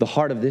the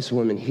heart of this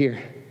woman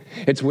here.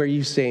 It's where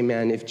you say,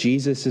 man, if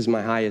Jesus is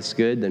my highest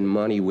good, then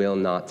money will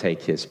not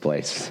take his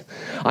place.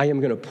 I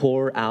am going to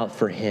pour out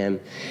for him.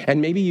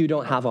 And maybe you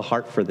don't have a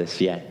heart for this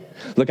yet.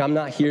 Look, I'm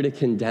not here to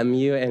condemn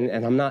you,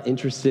 and I'm not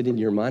interested in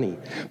your money.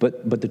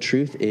 But the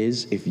truth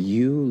is, if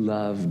you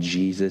love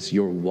Jesus,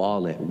 your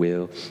wallet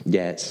will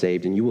get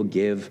saved, and you will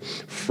give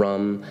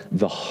from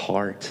the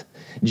heart.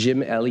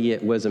 Jim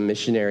Elliot was a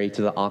missionary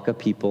to the Auca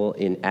people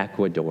in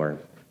Ecuador.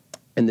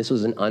 And this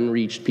was an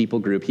unreached people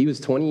group. He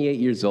was 28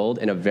 years old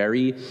and a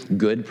very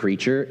good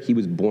preacher. He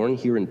was born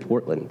here in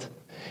Portland.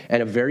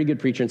 And a very good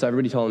preacher. And so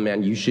everybody told him,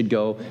 man, you should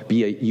go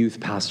be a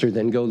youth pastor,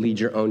 then go lead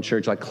your own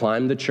church, like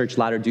climb the church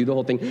ladder, do the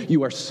whole thing.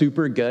 You are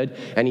super good.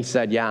 And he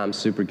said, yeah, I'm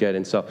super good.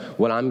 And so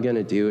what I'm going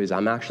to do is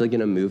I'm actually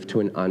going to move to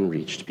an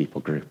unreached people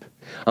group.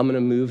 I'm going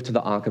to move to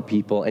the Auca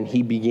people. And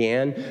he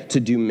began to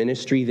do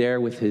ministry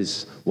there with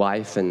his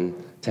wife and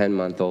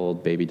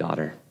 10-month-old baby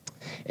daughter.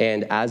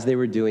 And as they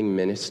were doing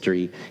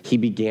ministry, he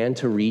began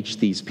to reach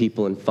these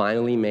people and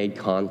finally made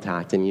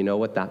contact. And you know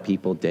what that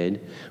people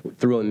did?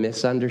 Through a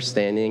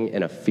misunderstanding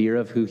and a fear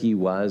of who he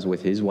was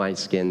with his white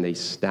skin, they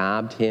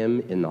stabbed him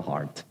in the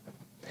heart.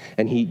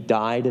 And he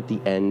died at the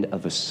end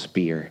of a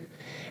spear.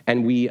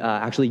 And we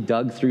actually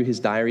dug through his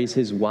diaries.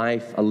 His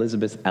wife,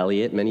 Elizabeth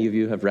Elliot, many of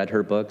you have read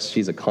her books.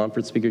 She's a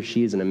conference speaker.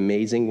 She is an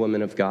amazing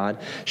woman of God.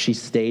 She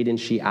stayed and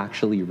she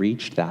actually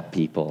reached that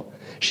people.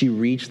 She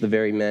reached the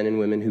very men and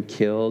women who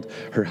killed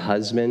her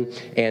husband.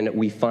 And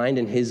we find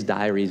in his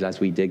diaries as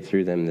we dig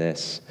through them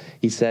this.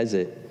 He says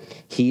it,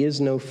 he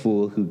is no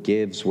fool who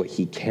gives what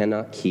he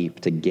cannot keep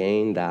to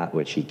gain that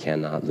which he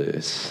cannot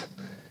lose.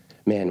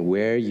 Man,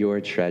 where your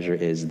treasure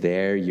is,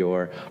 there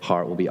your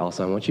heart will be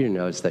also. I want you to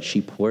notice that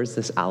she pours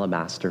this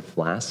alabaster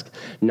flask,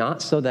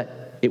 not so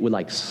that it would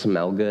like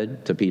smell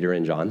good to Peter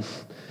and John.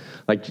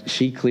 Like,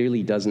 she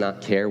clearly does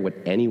not care what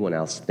anyone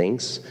else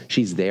thinks.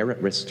 She's there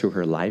at risk to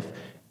her life.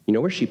 You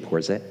know where she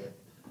pours it?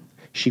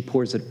 She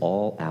pours it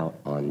all out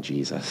on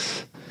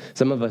Jesus.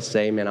 Some of us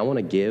say, man, I want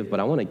to give, but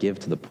I want to give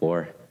to the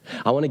poor.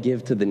 I want to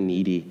give to the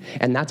needy,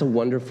 and that's a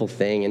wonderful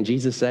thing. And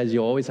Jesus says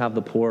you'll always have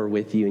the poor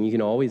with you, and you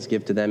can always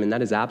give to them, and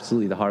that is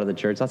absolutely the heart of the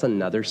church. That's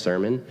another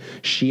sermon.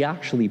 She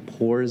actually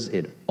pours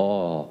it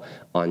all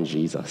on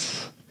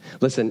Jesus.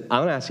 Listen, I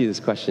want to ask you this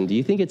question. Do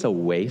you think it's a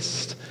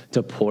waste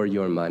to pour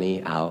your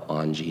money out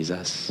on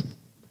Jesus?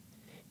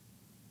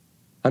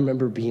 I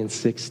remember being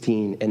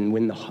 16, and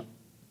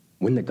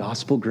when the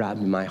gospel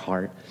grabbed my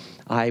heart,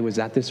 I was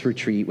at this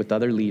retreat with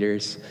other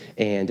leaders,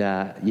 and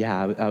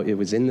it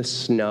was in the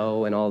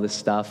snow and all this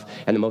stuff,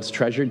 and the most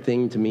treasured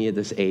thing to me at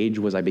this age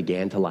was I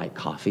began to like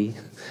coffee.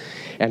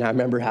 And I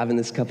remember having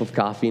this cup of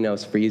coffee, and I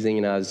was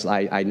freezing, and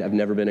I've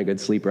never been a good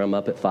sleeper. I'm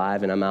up at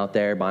 5, and I'm out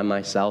there by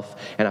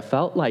myself, and I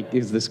felt like it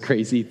was this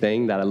crazy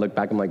thing that I look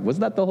back, I'm like, was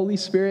that the Holy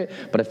Spirit?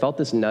 But I felt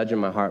this nudge in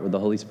my heart where the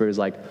Holy Spirit was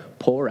like,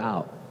 pour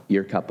out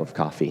your cup of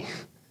coffee.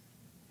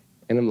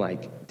 And I'm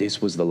like,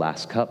 this was the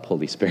last cup,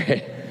 Holy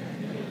Spirit.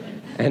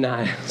 And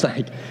I was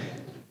like,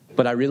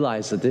 but I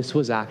realized that this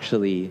was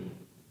actually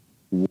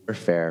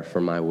warfare for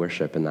my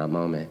worship in that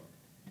moment.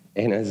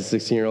 And as a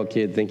 16-year-old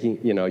kid thinking,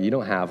 you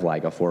don't have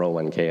like a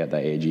 401k at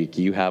that age.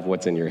 You have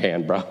what's in your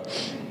hand, bro.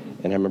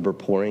 And I remember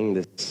pouring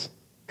this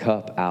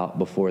cup out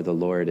before the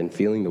Lord and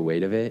feeling the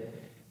weight of it.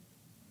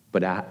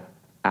 But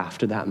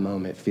after that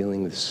moment,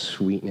 feeling the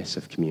sweetness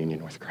of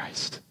communion with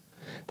Christ.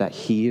 That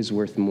he is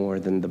worth more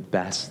than the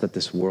best that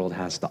this world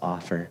has to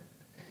offer.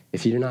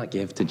 If you do not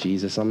give to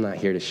Jesus, I'm not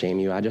here to shame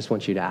you. I just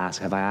want you to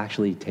ask, have I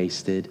actually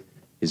tasted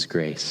his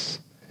grace?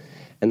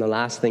 And the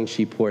last thing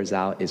she pours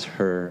out is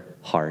her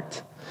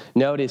heart.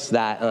 Notice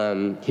that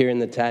here in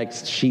the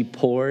text, she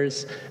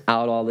pours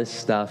out all this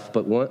stuff,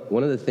 but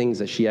one of the things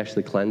that she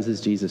actually cleanses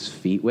Jesus'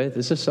 feet with,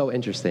 this is so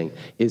interesting,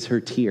 is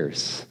her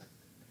tears.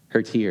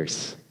 Her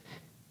tears.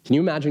 Can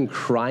you imagine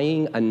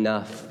crying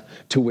enough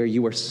to where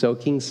you are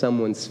soaking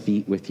someone's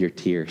feet with your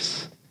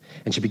tears?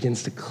 And she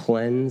begins to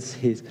cleanse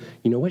his.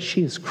 You know what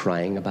she is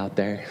crying about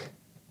there?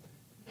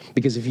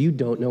 Because if you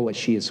don't know what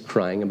she is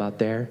crying about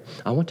there,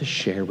 I want to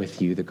share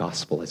with you the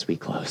gospel as we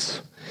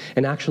close.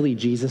 And actually,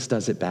 Jesus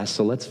does it best,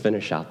 so let's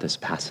finish out this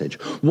passage.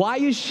 Why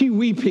is she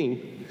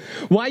weeping?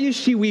 Why is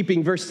she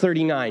weeping? Verse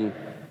 39.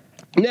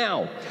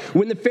 Now,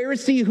 when the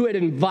Pharisee who had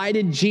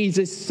invited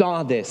Jesus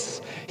saw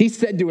this, he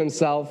said to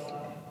himself,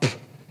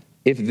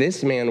 if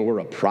this man were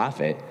a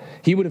prophet,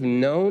 he would have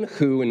known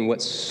who and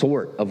what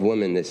sort of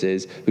woman this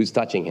is who's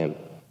touching him,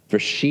 for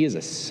she is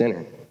a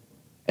sinner.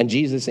 And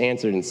Jesus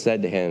answered and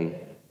said to him,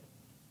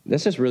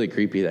 that's just really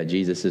creepy that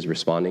Jesus is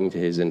responding to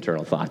his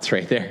internal thoughts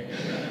right there.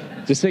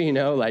 Just so you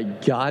know,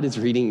 like God is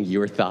reading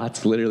your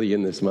thoughts literally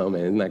in this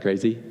moment. Isn't that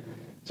crazy?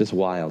 Just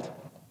wild.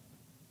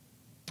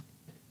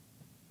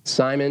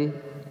 Simon,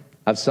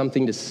 I have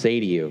something to say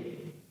to you.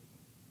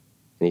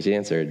 And he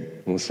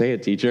answered, well, say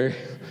it, teacher.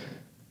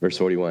 Verse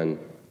 41.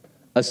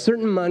 A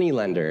certain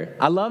moneylender.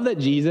 I love that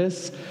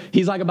Jesus,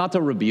 he's like about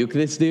to rebuke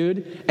this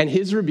dude, and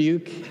his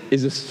rebuke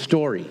is a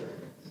story.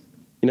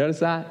 You notice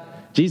that?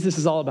 Jesus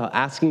is all about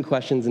asking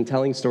questions and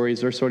telling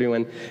stories. Verse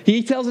 41,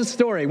 he tells a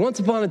story. Once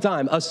upon a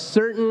time, a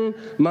certain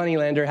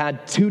moneylender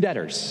had 2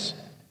 debtors.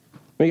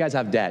 When you guys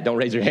have debt, don't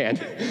raise your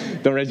hand.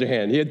 Don't raise your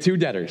hand. He had 2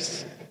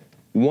 debtors.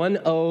 One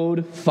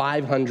owed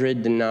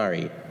 500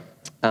 denarii.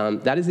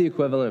 That is the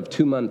equivalent of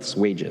 2 months'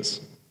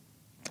 wages.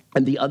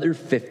 And the other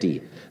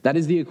 50. That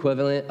is the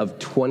equivalent of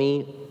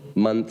 20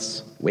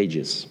 months'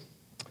 wages.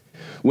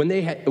 When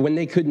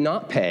they could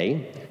not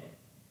pay,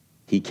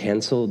 he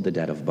canceled the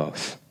debt of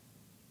both.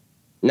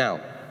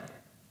 Now,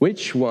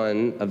 which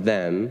one of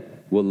them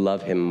will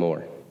love him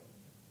more?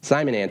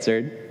 Simon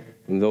answered,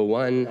 the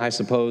one, I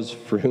suppose,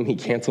 for whom he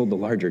canceled the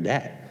larger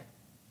debt.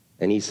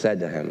 And he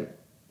said to him,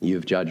 you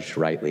have judged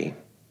rightly.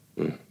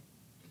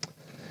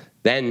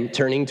 Then,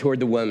 turning toward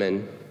the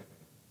woman,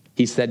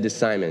 he said to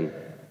Simon,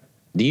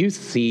 do you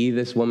see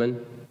this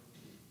woman?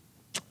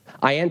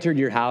 I entered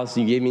your house,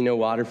 you gave me no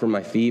water for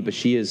my feet, but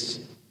she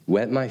has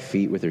wet my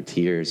feet with her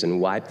tears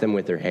and wiped them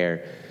with her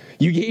hair.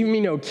 You gave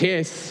me no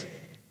kiss,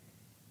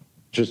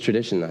 which was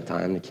tradition that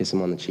time, to kiss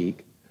him on the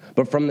cheek.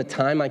 But from the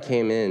time I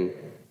came in,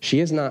 she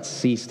has not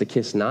ceased to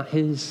kiss not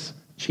his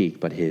cheek,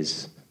 but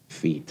his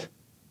feet.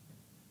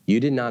 You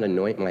did not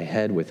anoint my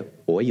head with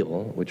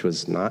oil, which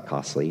was not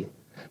costly,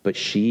 but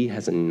she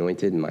has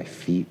anointed my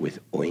feet with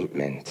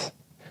ointment.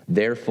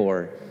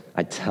 Therefore,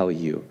 I tell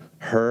you,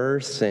 her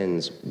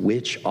sins,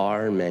 which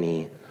are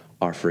many,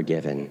 are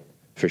forgiven,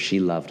 for she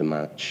loved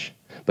much.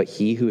 But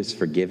he who is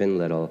forgiven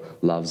little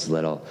loves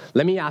little.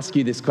 Let me ask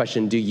you this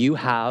question. Do you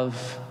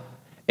have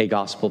a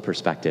gospel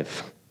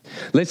perspective?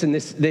 Listen,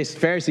 this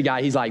Pharisee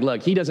guy, he's like,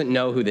 look, he doesn't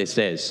know who this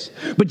is.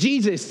 But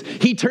Jesus,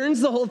 he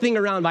turns the whole thing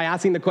around by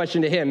asking the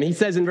question to him. He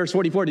says in verse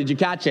 44, did you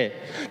catch it?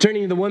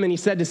 Turning to the woman, he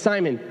said to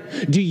Simon,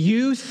 do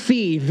you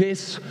see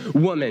this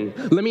woman?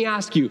 Let me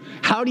ask you,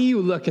 how do you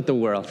look at the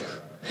world?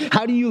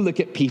 How do you look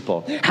at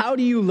people? How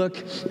do you look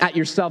at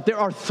yourself? There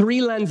are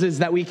 3 lenses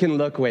that we can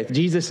look with.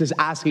 Jesus is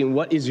asking,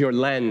 what is your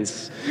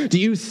lens? Do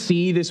you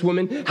see this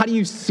woman? How do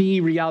you see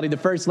reality? The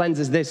first lens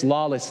is this,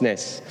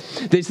 lawlessness.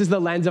 This is the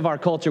lens of our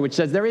culture, which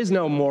says there is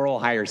no moral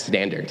higher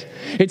standard.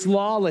 It's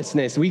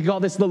lawlessness. We call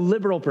this the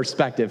liberal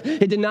perspective.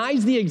 It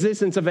denies the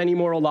existence of any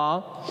moral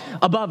law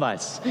above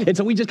us. And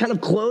so we just kind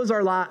of close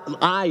our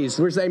eyes.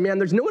 We're saying, man,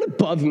 there's no one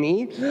above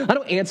me. I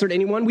don't answer to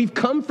anyone. We've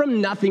come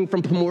from nothing,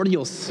 from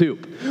primordial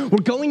soup.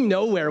 We're going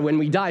nowhere when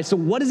we die. So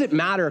what does it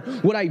matter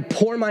what I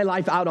pour my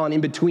life out on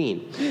in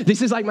between?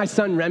 This is like my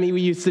son Remy.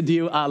 We used to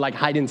do like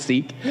hide and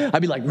seek.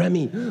 I'd be like,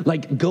 Remy,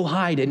 like go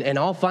hide and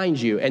I'll find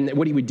you. And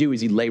what he would do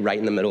is he'd lay right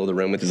in the middle of the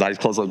room with his eyes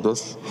closed like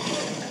this.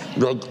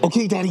 Be like,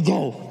 okay, daddy,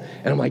 go.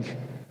 And I'm like,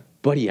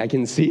 buddy, I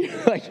can see you.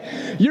 Like,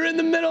 you're in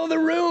the middle of the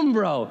room,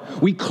 bro.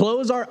 We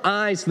close our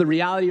eyes to the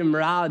reality of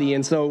morality,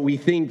 and so we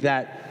think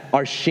that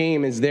our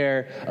shame is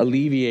there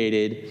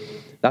alleviated.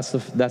 That's the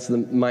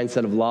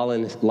mindset of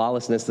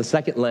lawlessness. The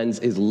second lens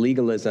is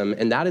legalism,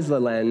 and that is the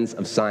lens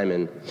of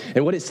Simon.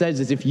 And what it says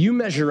is if you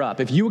measure up,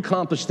 if you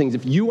accomplish things,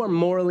 if you are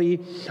morally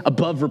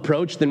above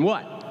reproach, then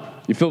what?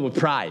 You're filled with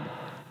pride.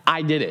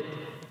 I did it.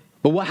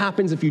 But what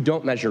happens if you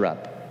don't measure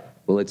up?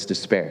 Well, it's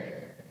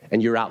despair,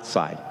 and you're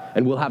outside,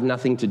 and we'll have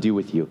nothing to do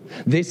with you.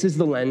 This is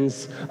the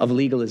lens of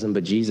legalism,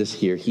 but Jesus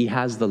here, he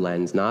has the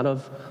lens not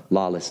of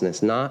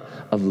lawlessness, not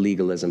of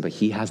legalism, but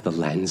he has the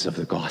lens of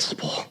the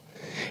gospel.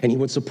 And he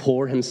wants to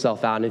pour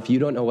himself out. And if you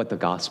don't know what the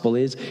gospel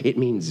is, it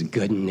means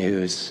good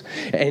news.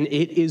 And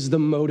it is the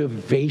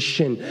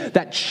motivation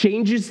that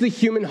changes the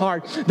human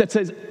heart that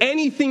says,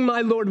 anything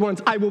my Lord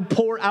wants, I will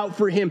pour out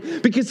for him,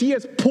 because he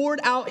has poured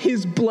out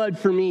his blood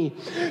for me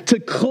to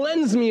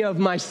cleanse me of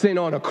my sin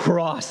on a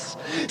cross.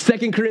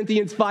 2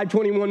 Corinthians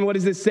 5:21, what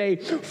does it say?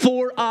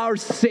 For our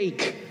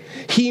sake,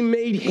 he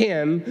made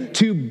him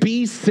to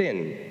be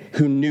sin,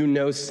 who knew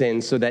no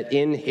sin, so that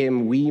in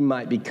him we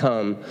might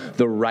become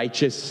the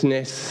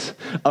righteousness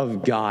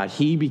of God.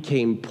 He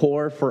became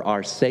poor for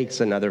our sakes,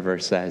 another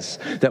verse says,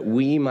 that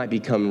we might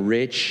become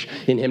rich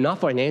in him, not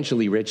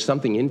financially rich,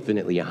 something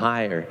infinitely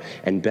higher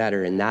and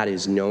better, and that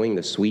is knowing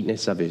the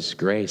sweetness of his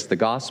grace. The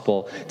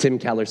gospel, Tim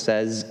Keller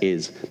says,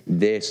 is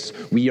this: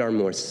 we are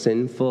more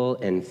sinful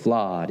and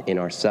flawed in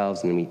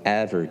ourselves than we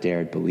ever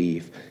dared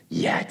believe.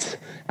 Yet,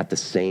 at the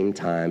same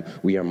time,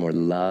 we are more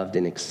loved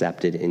and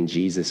accepted in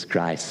Jesus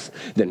Christ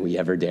than we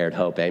ever dared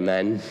hope.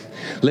 Amen?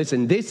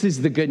 Listen, this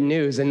is the good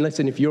news. And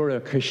listen, if you're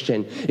a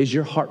Christian, is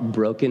your heart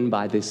broken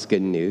by this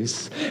good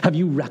news? Have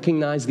you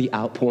recognized the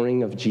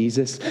outpouring of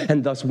Jesus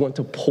and thus want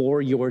to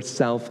pour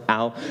yourself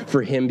out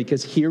for him?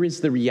 Because here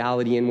is the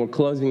reality, and we're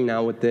closing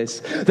now with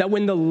this, that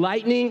when the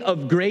lightning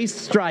of grace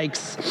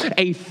strikes,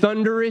 a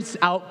thunderous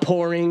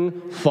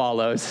outpouring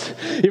follows.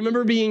 You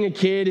remember being a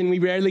kid, and we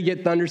rarely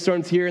get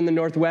thunderstorms here in the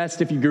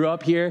Northwest if you grew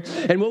up here.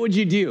 And what would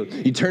you do?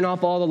 You turn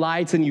off all the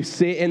lights and you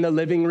sit in the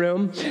living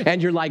room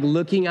and you're like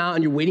looking out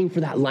and you're waiting for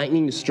that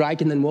lightning to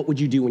strike. And then what would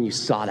you do when you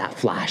saw that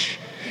flash?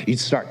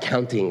 You'd start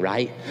counting,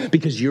 right?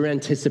 Because you're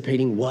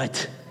anticipating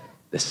what?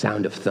 The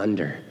sound of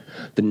thunder.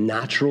 The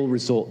natural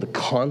result, the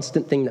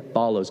constant thing that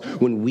follows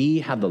when we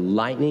have the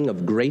lightning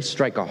of grace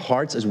strike our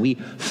hearts as we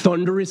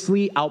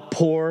thunderously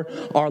outpour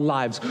our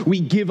lives.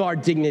 We give our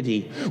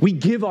dignity, we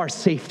give our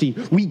safety,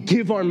 we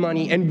give our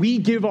money, and we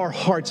give our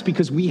hearts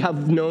because we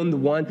have known the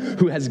one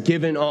who has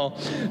given all.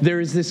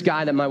 There is this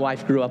guy that my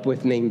wife grew up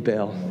with named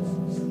Bill.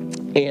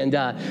 And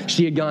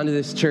she had gone to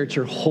this church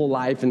her whole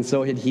life, and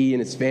so had he, and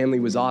his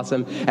family was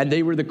awesome. And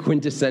they were the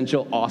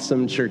quintessential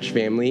awesome church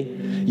family.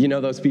 You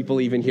know those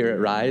people even here at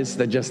Rise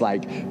that just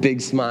like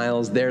big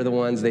smiles. They're the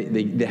ones,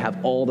 they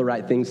have all the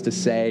right things to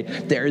say.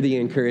 They're the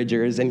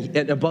encouragers. And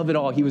above it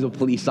all, he was a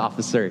police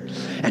officer.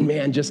 And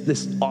man, just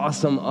this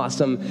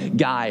awesome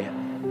guy.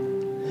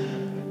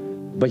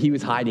 But he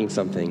was hiding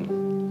something.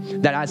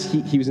 That as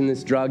he was in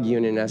this drug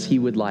unit, and as he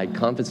would like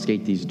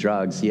confiscate these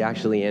drugs, he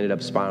actually ended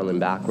up spiraling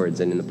backwards.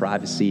 And in the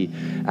privacy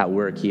at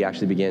work, he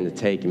actually began to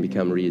take and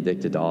become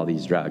re-addicted to all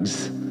these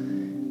drugs.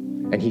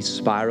 And he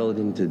spiraled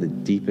into the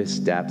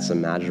deepest depths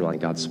imaginable, and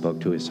God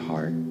spoke to his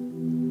heart.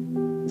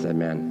 He said,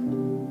 man,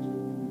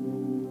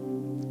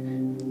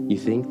 you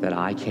think that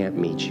I can't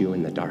meet you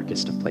in the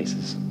darkest of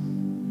places?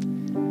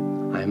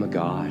 I am a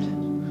God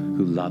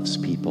who loves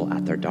people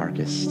at their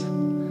darkest.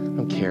 I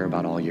don't care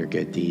about all your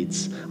good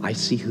deeds. I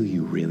see who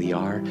you really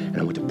are, and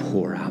I want to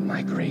pour out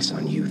my grace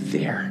on you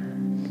there.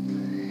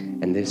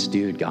 And this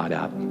dude got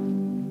up,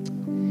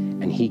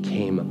 and he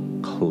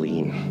came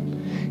clean.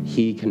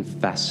 He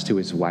confessed to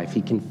his wife.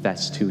 He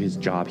confessed to his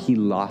job. He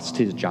lost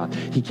his job.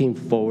 He came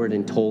forward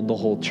and told the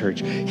whole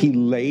church. He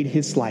laid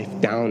his life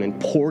down and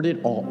poured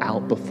it all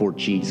out before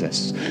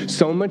Jesus.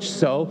 So much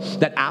so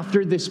that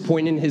after this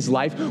point in his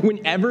life,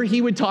 whenever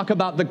he would talk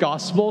about the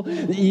gospel,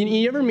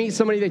 you ever meet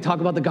somebody, they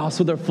talk about the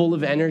gospel, they're full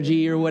of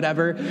energy or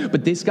whatever,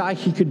 but this guy,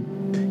 he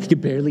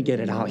could barely get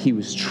it out. He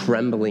was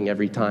trembling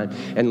every time.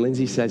 And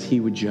Lindsay says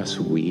he would just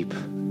weep.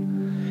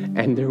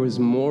 And there was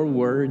more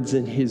words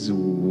in his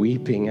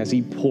weeping as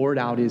he poured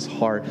out his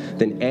heart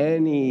than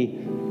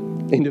any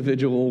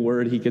individual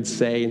word he could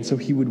say. And so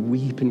he would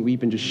weep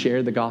and just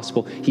share the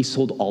gospel. He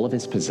sold all of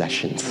his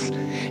possessions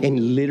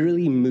and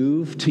literally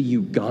moved to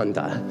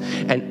Uganda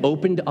and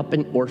opened up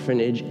an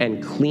orphanage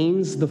and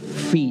cleans the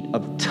feet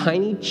of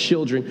tiny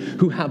children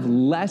who have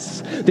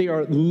less. They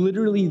are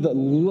literally the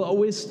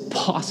lowest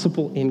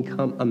possible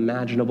income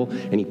imaginable.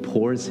 And he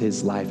pours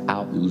his life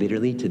out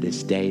literally to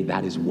this day.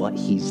 That is what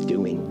he's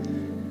doing.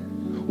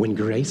 When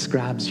grace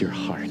grabs your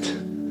heart,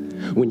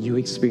 when you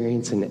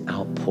experience an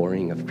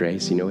outpouring of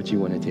grace, you know what you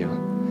want to do?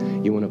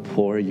 You want to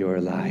pour your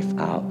life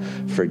out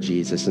for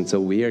Jesus. And so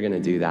we are going to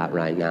do that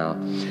right now.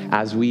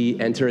 As we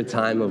enter a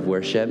time of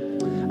worship,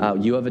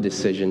 you have a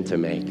decision to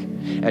make.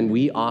 And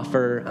we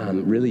offer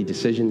really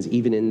decisions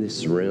even in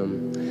this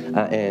room.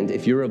 And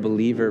if you're a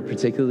believer,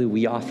 particularly,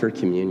 we offer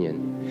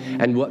communion.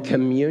 And what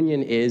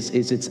communion is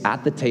it's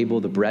at the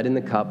table, the bread and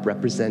the cup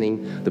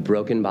representing the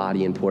broken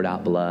body and poured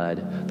out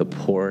blood, the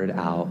poured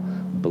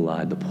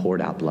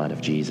out blood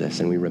of Jesus.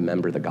 And we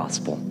remember the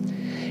gospel.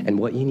 And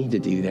what you need to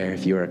do there,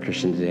 if you're a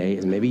Christian today,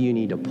 is maybe you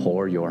need to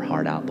pour your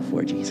heart out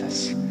before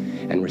Jesus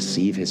and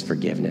receive his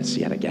forgiveness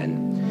yet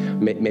again.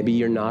 Maybe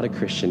you're not a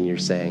Christian. You're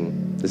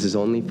saying, this is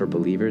only for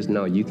believers.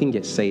 No, you can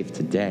get saved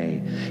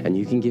today, and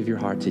you can give your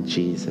heart to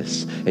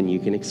Jesus, and you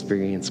can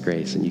experience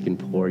grace, and you can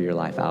pour your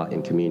life out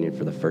in communion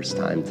for the first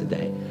time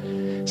today.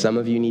 Some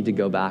of you need to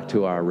go back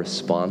to our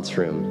response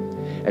room,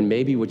 and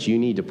maybe what you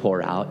need to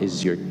pour out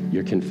is your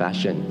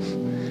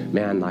confession.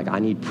 Man, like, I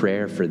need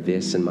prayer for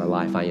this in my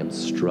life. I am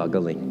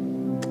struggling.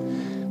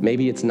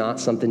 Maybe it's not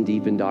something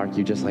deep and dark.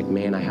 You're just like,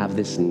 man, I have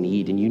this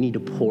need, and you need to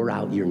pour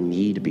out your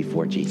need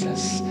before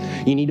Jesus.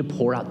 You need to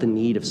pour out the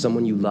need of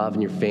someone you love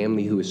in your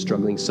family who is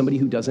struggling, somebody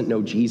who doesn't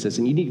know Jesus,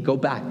 and you need to go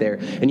back there,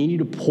 and you need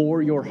to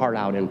pour your heart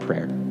out in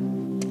prayer.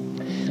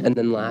 And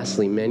then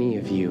lastly, many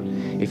of you,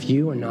 if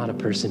you are not a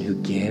person who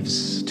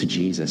gives to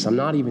Jesus, I'm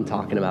not even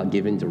talking about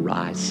giving to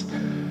Rise,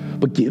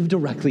 but give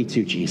directly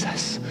to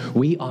Jesus.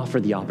 We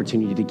offer the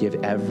opportunity to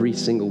give every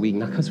single week,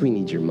 not because we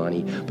need your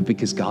money, but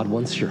because God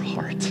wants your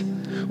heart.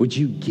 Would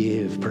you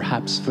give,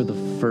 perhaps for the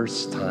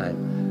first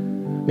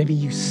time? Maybe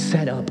you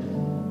set up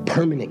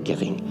permanent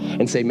giving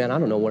and say, man, I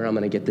don't know where I'm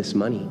going to get this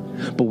money,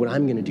 but what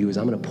I'm going to do is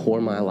I'm going to pour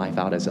my life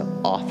out as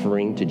an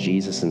offering to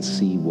Jesus and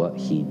see what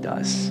he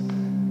does,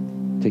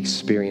 to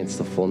experience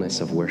the fullness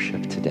of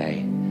worship today.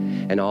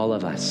 And all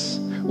of us,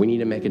 we need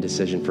to make a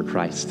decision for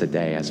Christ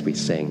today as we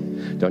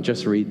sing. Don't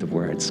just read the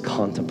words.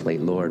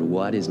 Contemplate, Lord,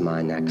 what is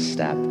my next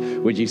step?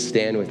 Would you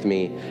stand with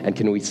me, and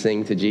can we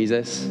sing to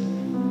Jesus?